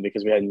lines in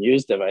because we hadn't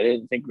used them, I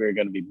didn't think we were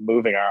going to be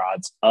moving our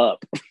odds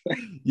up.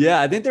 Yeah,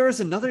 I think there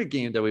was another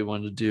game that we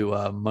wanted to do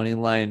money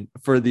line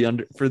for the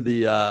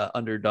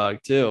underdog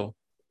too.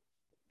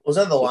 Was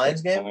that the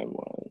Lions game?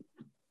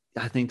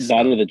 I think so.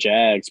 That or the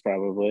Jags,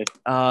 probably.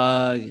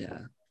 Yeah,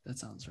 that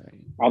sounds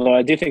right. Although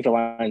I do think the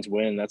Lions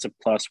win. That's a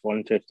plus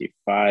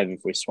 155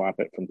 if we swap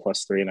it from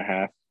plus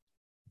 3.5.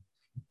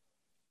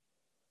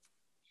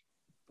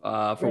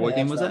 For what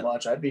game was that?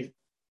 Much. I think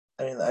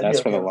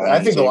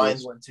the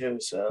Lions win too.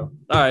 So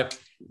all right,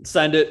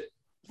 send it.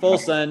 Full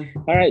send.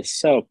 All right,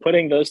 so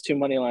putting those 2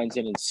 money lines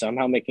in and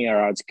somehow making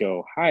our odds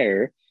go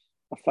higher,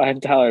 a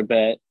 $5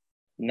 bet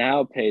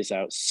now pays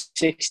out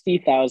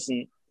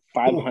 $60,500.81.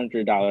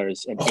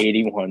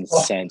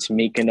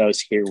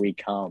 Mykonos, here we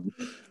come.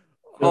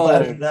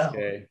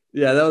 Okay.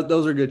 Yeah,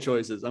 those are good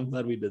choices. I'm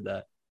glad we did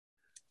that.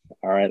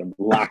 All right, I'm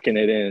locking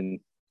it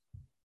in.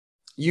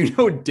 You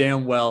know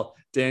damn well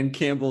Dan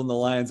Campbell and the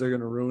Lions are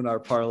going to ruin our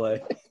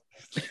parlay.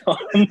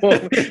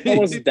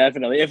 Almost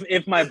definitely.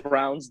 If my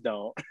Browns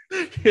don't.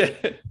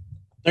 They're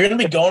going to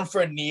be going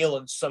for a kneel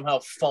and somehow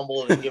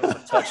fumble it and give them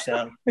a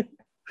touchdown.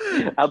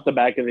 Out the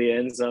back of the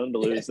end zone to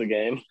lose the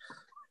game.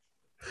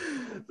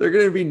 They're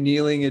going to be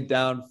kneeling it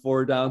down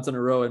 4 downs in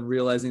a row and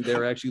realizing they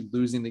were actually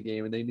losing the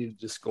game and they needed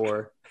to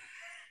score.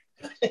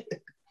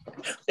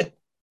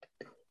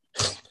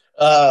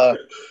 I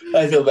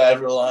feel bad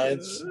for the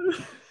Lions.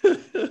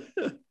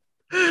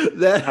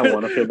 I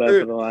want to feel bad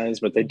for the Lions,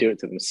 but they do it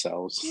to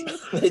themselves.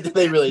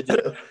 They really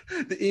do.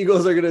 The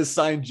Eagles are going to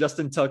sign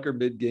Justin Tucker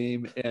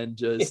mid-game and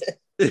just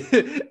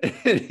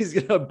and he's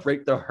going to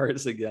break their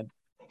hearts again.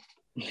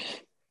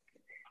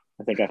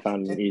 I think I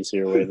found an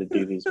easier way to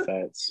do these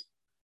bets.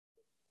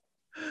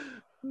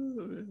 I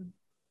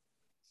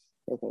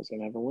thought I was going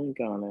to have a link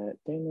on it.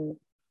 Dang it.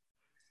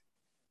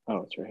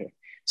 Oh, it's right here.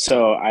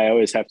 So I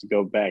always have to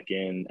go back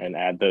in and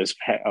add those.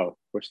 Oh,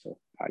 we're still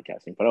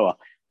podcasting, but oh well.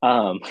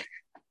 I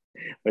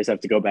always have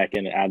to go back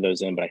in and add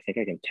those in, but I think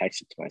I can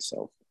text it to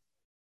myself.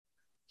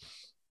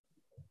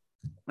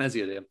 That's a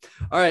good idea.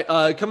 All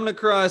right, coming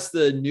across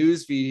the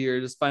news feed here,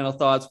 just final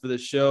thoughts for the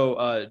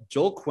show.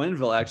 Joel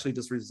Quenneville actually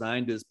just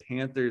resigned as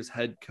Panthers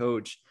head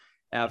coach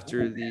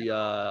after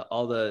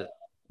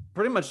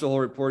pretty much the whole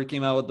report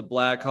came out with the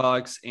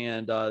Blackhawks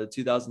and the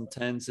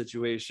 2010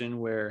 situation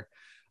where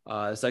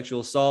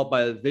sexual assault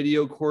by the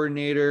video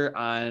coordinator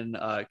on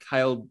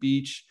Kyle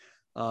Beach,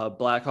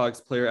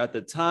 Blackhawks player at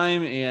the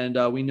time.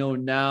 And we know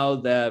now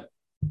that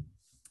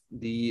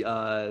the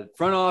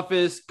front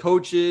office,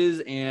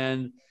 coaches,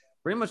 and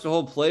pretty much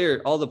all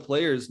the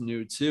players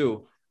knew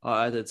too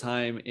at the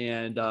time.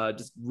 And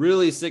just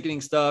really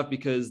sickening stuff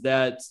because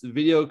that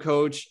video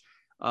coach,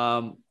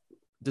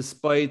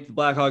 despite the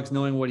Blackhawks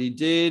knowing what he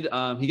did,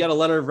 he got a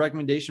letter of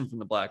recommendation from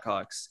the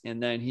Blackhawks.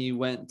 And then he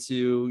went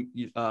to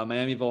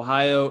Miami of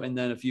Ohio and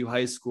then a few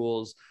high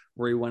schools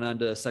where he went on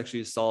to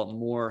sexually assault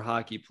more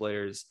hockey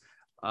players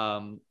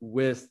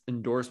with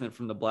endorsement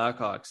from the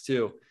Blackhawks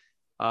too.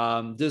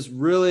 Just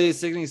really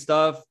sickening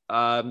stuff.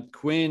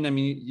 Quinn, I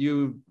mean,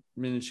 you've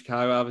been in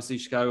Chicago, obviously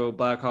Chicago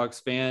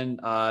Blackhawks fan.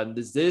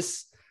 Does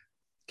this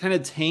kind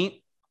of taint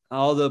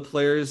all the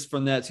players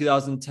from that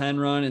 2010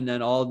 run and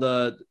then all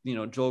the,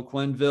 Joel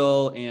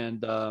Quenneville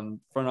and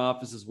front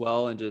office as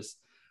well, and just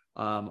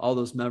all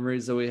those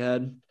memories that we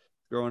had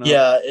growing up?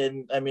 Yeah,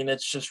 and I mean,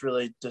 it's just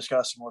really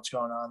disgusting what's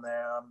going on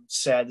there. I'm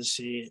sad to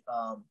see.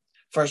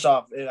 First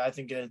off, I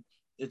think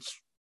it's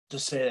to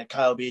say that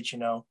Kyle Beach,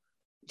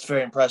 it's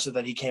very impressive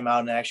that he came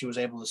out and actually was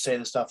able to say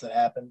the stuff that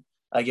happened.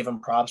 I give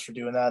him props for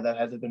doing that. That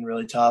had to have been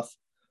really tough.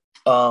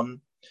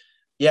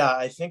 Yeah,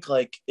 I think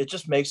it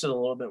just makes it a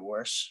little bit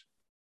worse.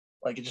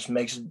 It just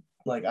makes it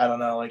I don't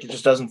know, it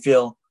just doesn't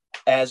feel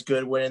as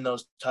good winning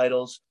those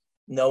titles,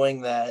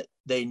 knowing that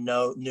they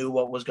knew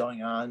what was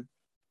going on.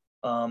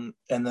 And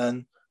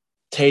then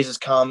Taze's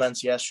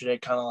comments yesterday,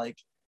 kind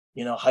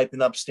of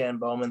hyping up Stan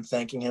Bowman,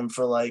 thanking him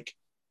for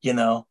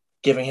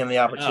giving him the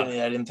opportunity.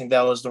 Yeah. I didn't think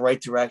that was the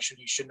right direction.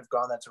 He shouldn't have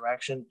gone that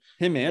direction.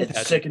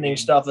 It's sickening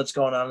stuff that's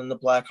going on in the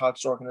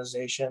Blackhawks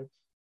organization.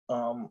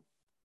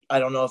 I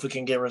don't know if it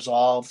can get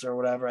resolved or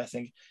whatever. I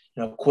think,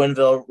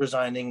 Quenneville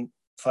resigning,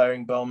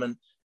 firing Bowman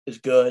is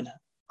good.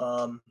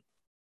 At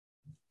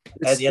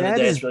the end of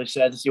the day, it's really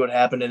sad to see what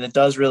happened. And it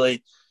does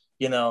really,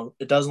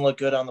 it doesn't look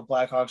good on the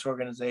Blackhawks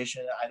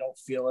organization. I don't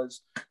feel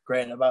as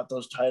great about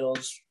those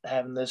titles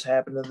having this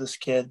happen to this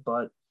kid,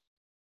 but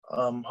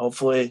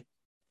hopefully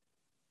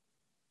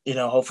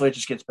it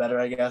just gets better,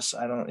 I guess.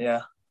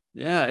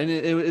 Yeah, and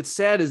it's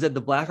sad is that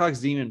the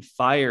Blackhawks didn't even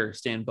fire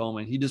Stan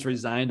Bowman. He just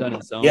resigned on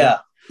his own. Yeah,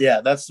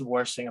 that's the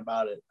worst thing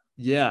about it.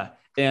 Yeah,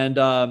 and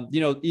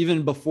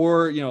even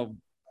before,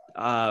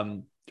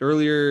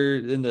 earlier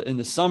in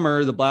the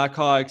summer, the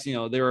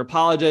Blackhawks, they were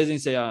apologizing,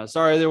 say how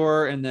sorry they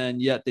were, and then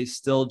yet they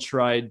still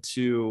tried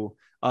to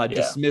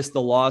dismiss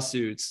the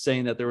lawsuits,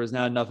 saying that there was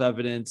not enough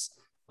evidence.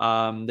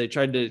 They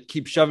tried to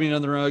keep shoving it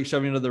under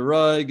the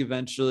rug.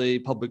 Eventually,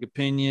 public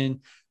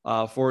opinion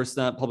forced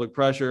them, public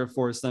pressure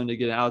forced them to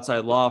get an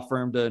outside law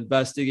firm to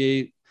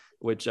investigate,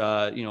 which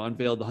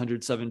unveiled the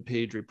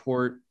 107-page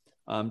report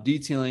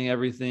detailing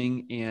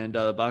everything. And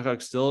the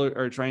Blackhawks still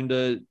are trying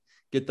to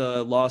get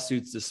the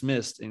lawsuits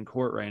dismissed in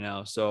court right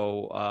now.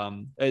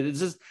 So it's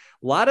just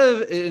a lot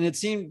of, and it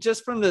seemed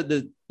just from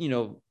the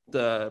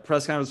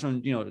press conference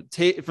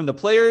from the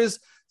players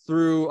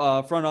through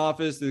front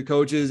office, through the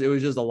coaches, it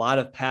was just a lot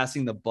of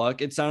passing the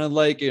buck. It sounded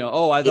like,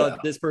 I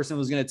thought this person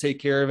was going to take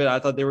care of it. I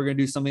thought they were going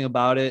to do something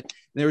about it.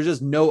 And there was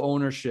just no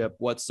ownership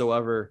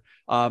whatsoever.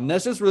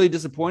 That's just really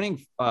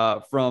disappointing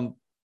from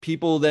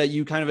people that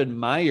you kind of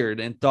admired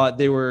and thought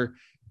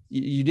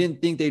you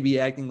didn't think they'd be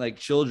acting like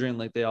children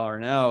like they are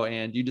now.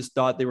 And you just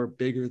thought they were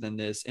bigger than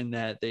this and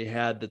that they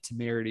had the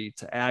temerity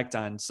to act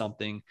on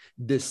something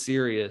this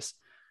serious.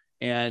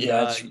 And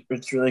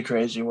it's really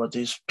crazy what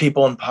these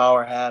people in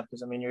power have.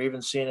 Because, I mean, you're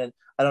even seeing it.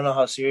 I don't know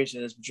how serious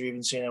it is, but you're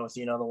even seeing it with,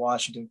 the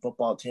Washington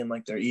football team,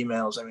 their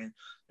emails. I mean,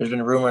 there's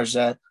been rumors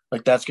that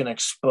that's going to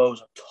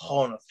expose a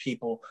ton of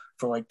people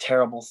for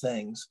terrible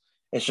things.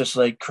 It's just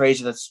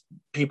crazy. That's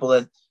people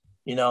that,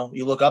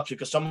 you look up to,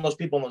 because some of those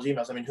people in those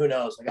emails, I mean, who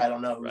knows? I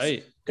don't know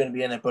who's going to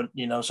be in it, but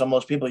some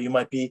of those people you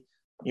might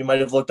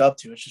have looked up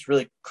to. It's just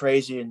really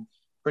crazy and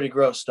pretty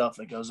gross stuff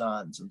that goes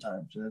on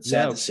sometimes. And it's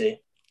sad to see.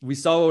 We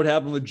saw what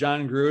happened with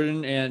John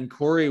Gruden and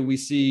Corey. We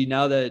see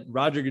now that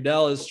Roger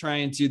Goodell is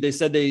they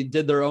said they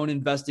did their own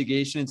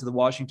investigation into the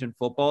Washington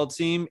football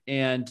team.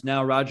 And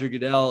now Roger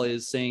Goodell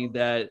is saying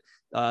that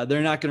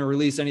they're not going to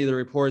release any of the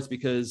reports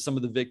because some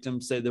of the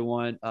victims say they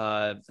want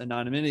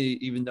anonymity,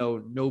 even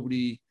though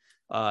nobody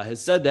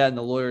has said that. And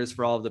the lawyers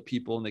for all of the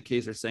people in the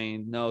case are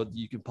saying, no,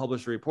 you can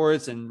publish the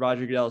reports. And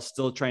Roger Goodell is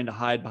still trying to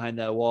hide behind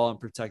that wall and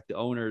protect the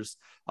owners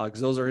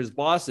because those are his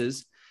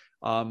bosses.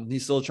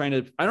 He's still trying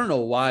to, I don't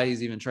know why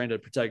he's even trying to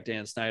protect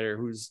Dan Snyder,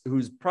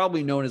 who's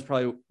probably known as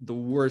probably the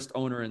worst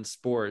owner in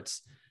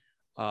sports,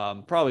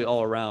 probably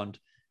all around.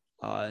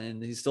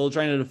 And he's still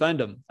trying to defend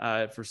him.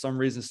 For some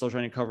reason, still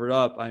trying to cover it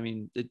up. I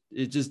mean,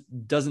 it just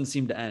doesn't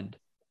seem to end.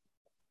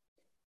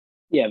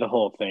 Yeah, the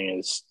whole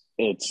thing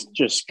it's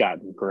just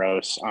gotten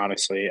gross.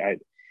 Honestly, I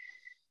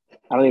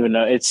don't even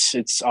know.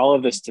 It's all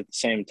of this at the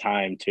same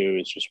time too.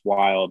 It's just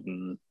wild,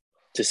 and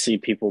to see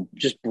people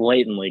just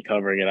blatantly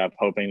covering it up,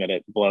 hoping that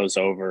it blows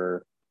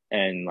over,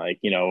 and like,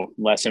 you know,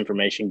 less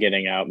information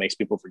getting out makes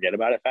people forget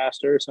about it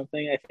faster or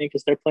something, I think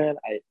is their plan.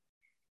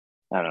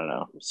 I don't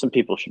know. Some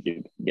people should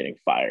be getting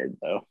fired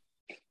though,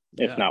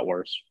 if not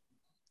worse.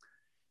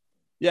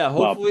 Yeah,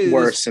 hopefully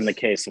worse in the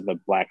case of the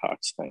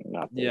Blackhawks thing.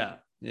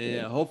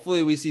 Yeah.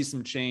 Hopefully we see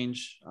some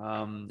change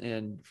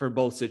and for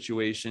both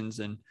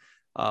situations, and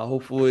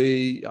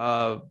hopefully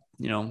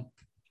you know,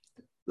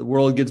 the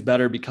world gets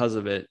better because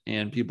of it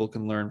and people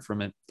can learn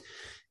from it.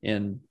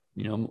 And,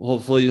 you know,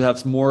 hopefully you have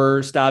some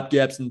more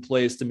stopgaps in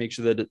place to make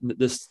sure that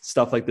this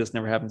stuff like this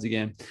never happens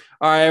again.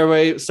 All right,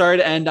 everybody, sorry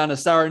to end on a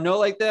sour note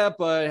like that,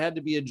 but it had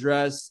to be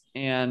addressed.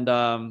 And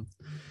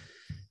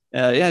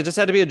it just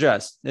had to be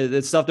addressed.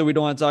 It's stuff that we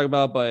don't want to talk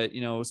about, but,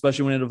 you know,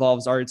 especially when it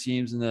involves our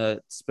teams and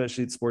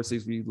especially the sports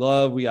leagues we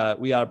love, we got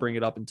to bring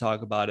it up and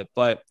talk about it.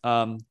 But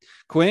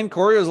Quinn,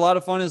 Corey, it was a lot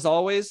of fun as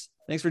always.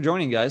 Thanks for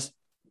joining, guys.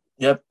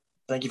 Yep.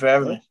 Thank you for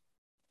having me.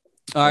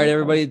 All right,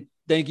 everybody.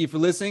 Thank you for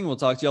listening. We'll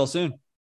talk to y'all soon.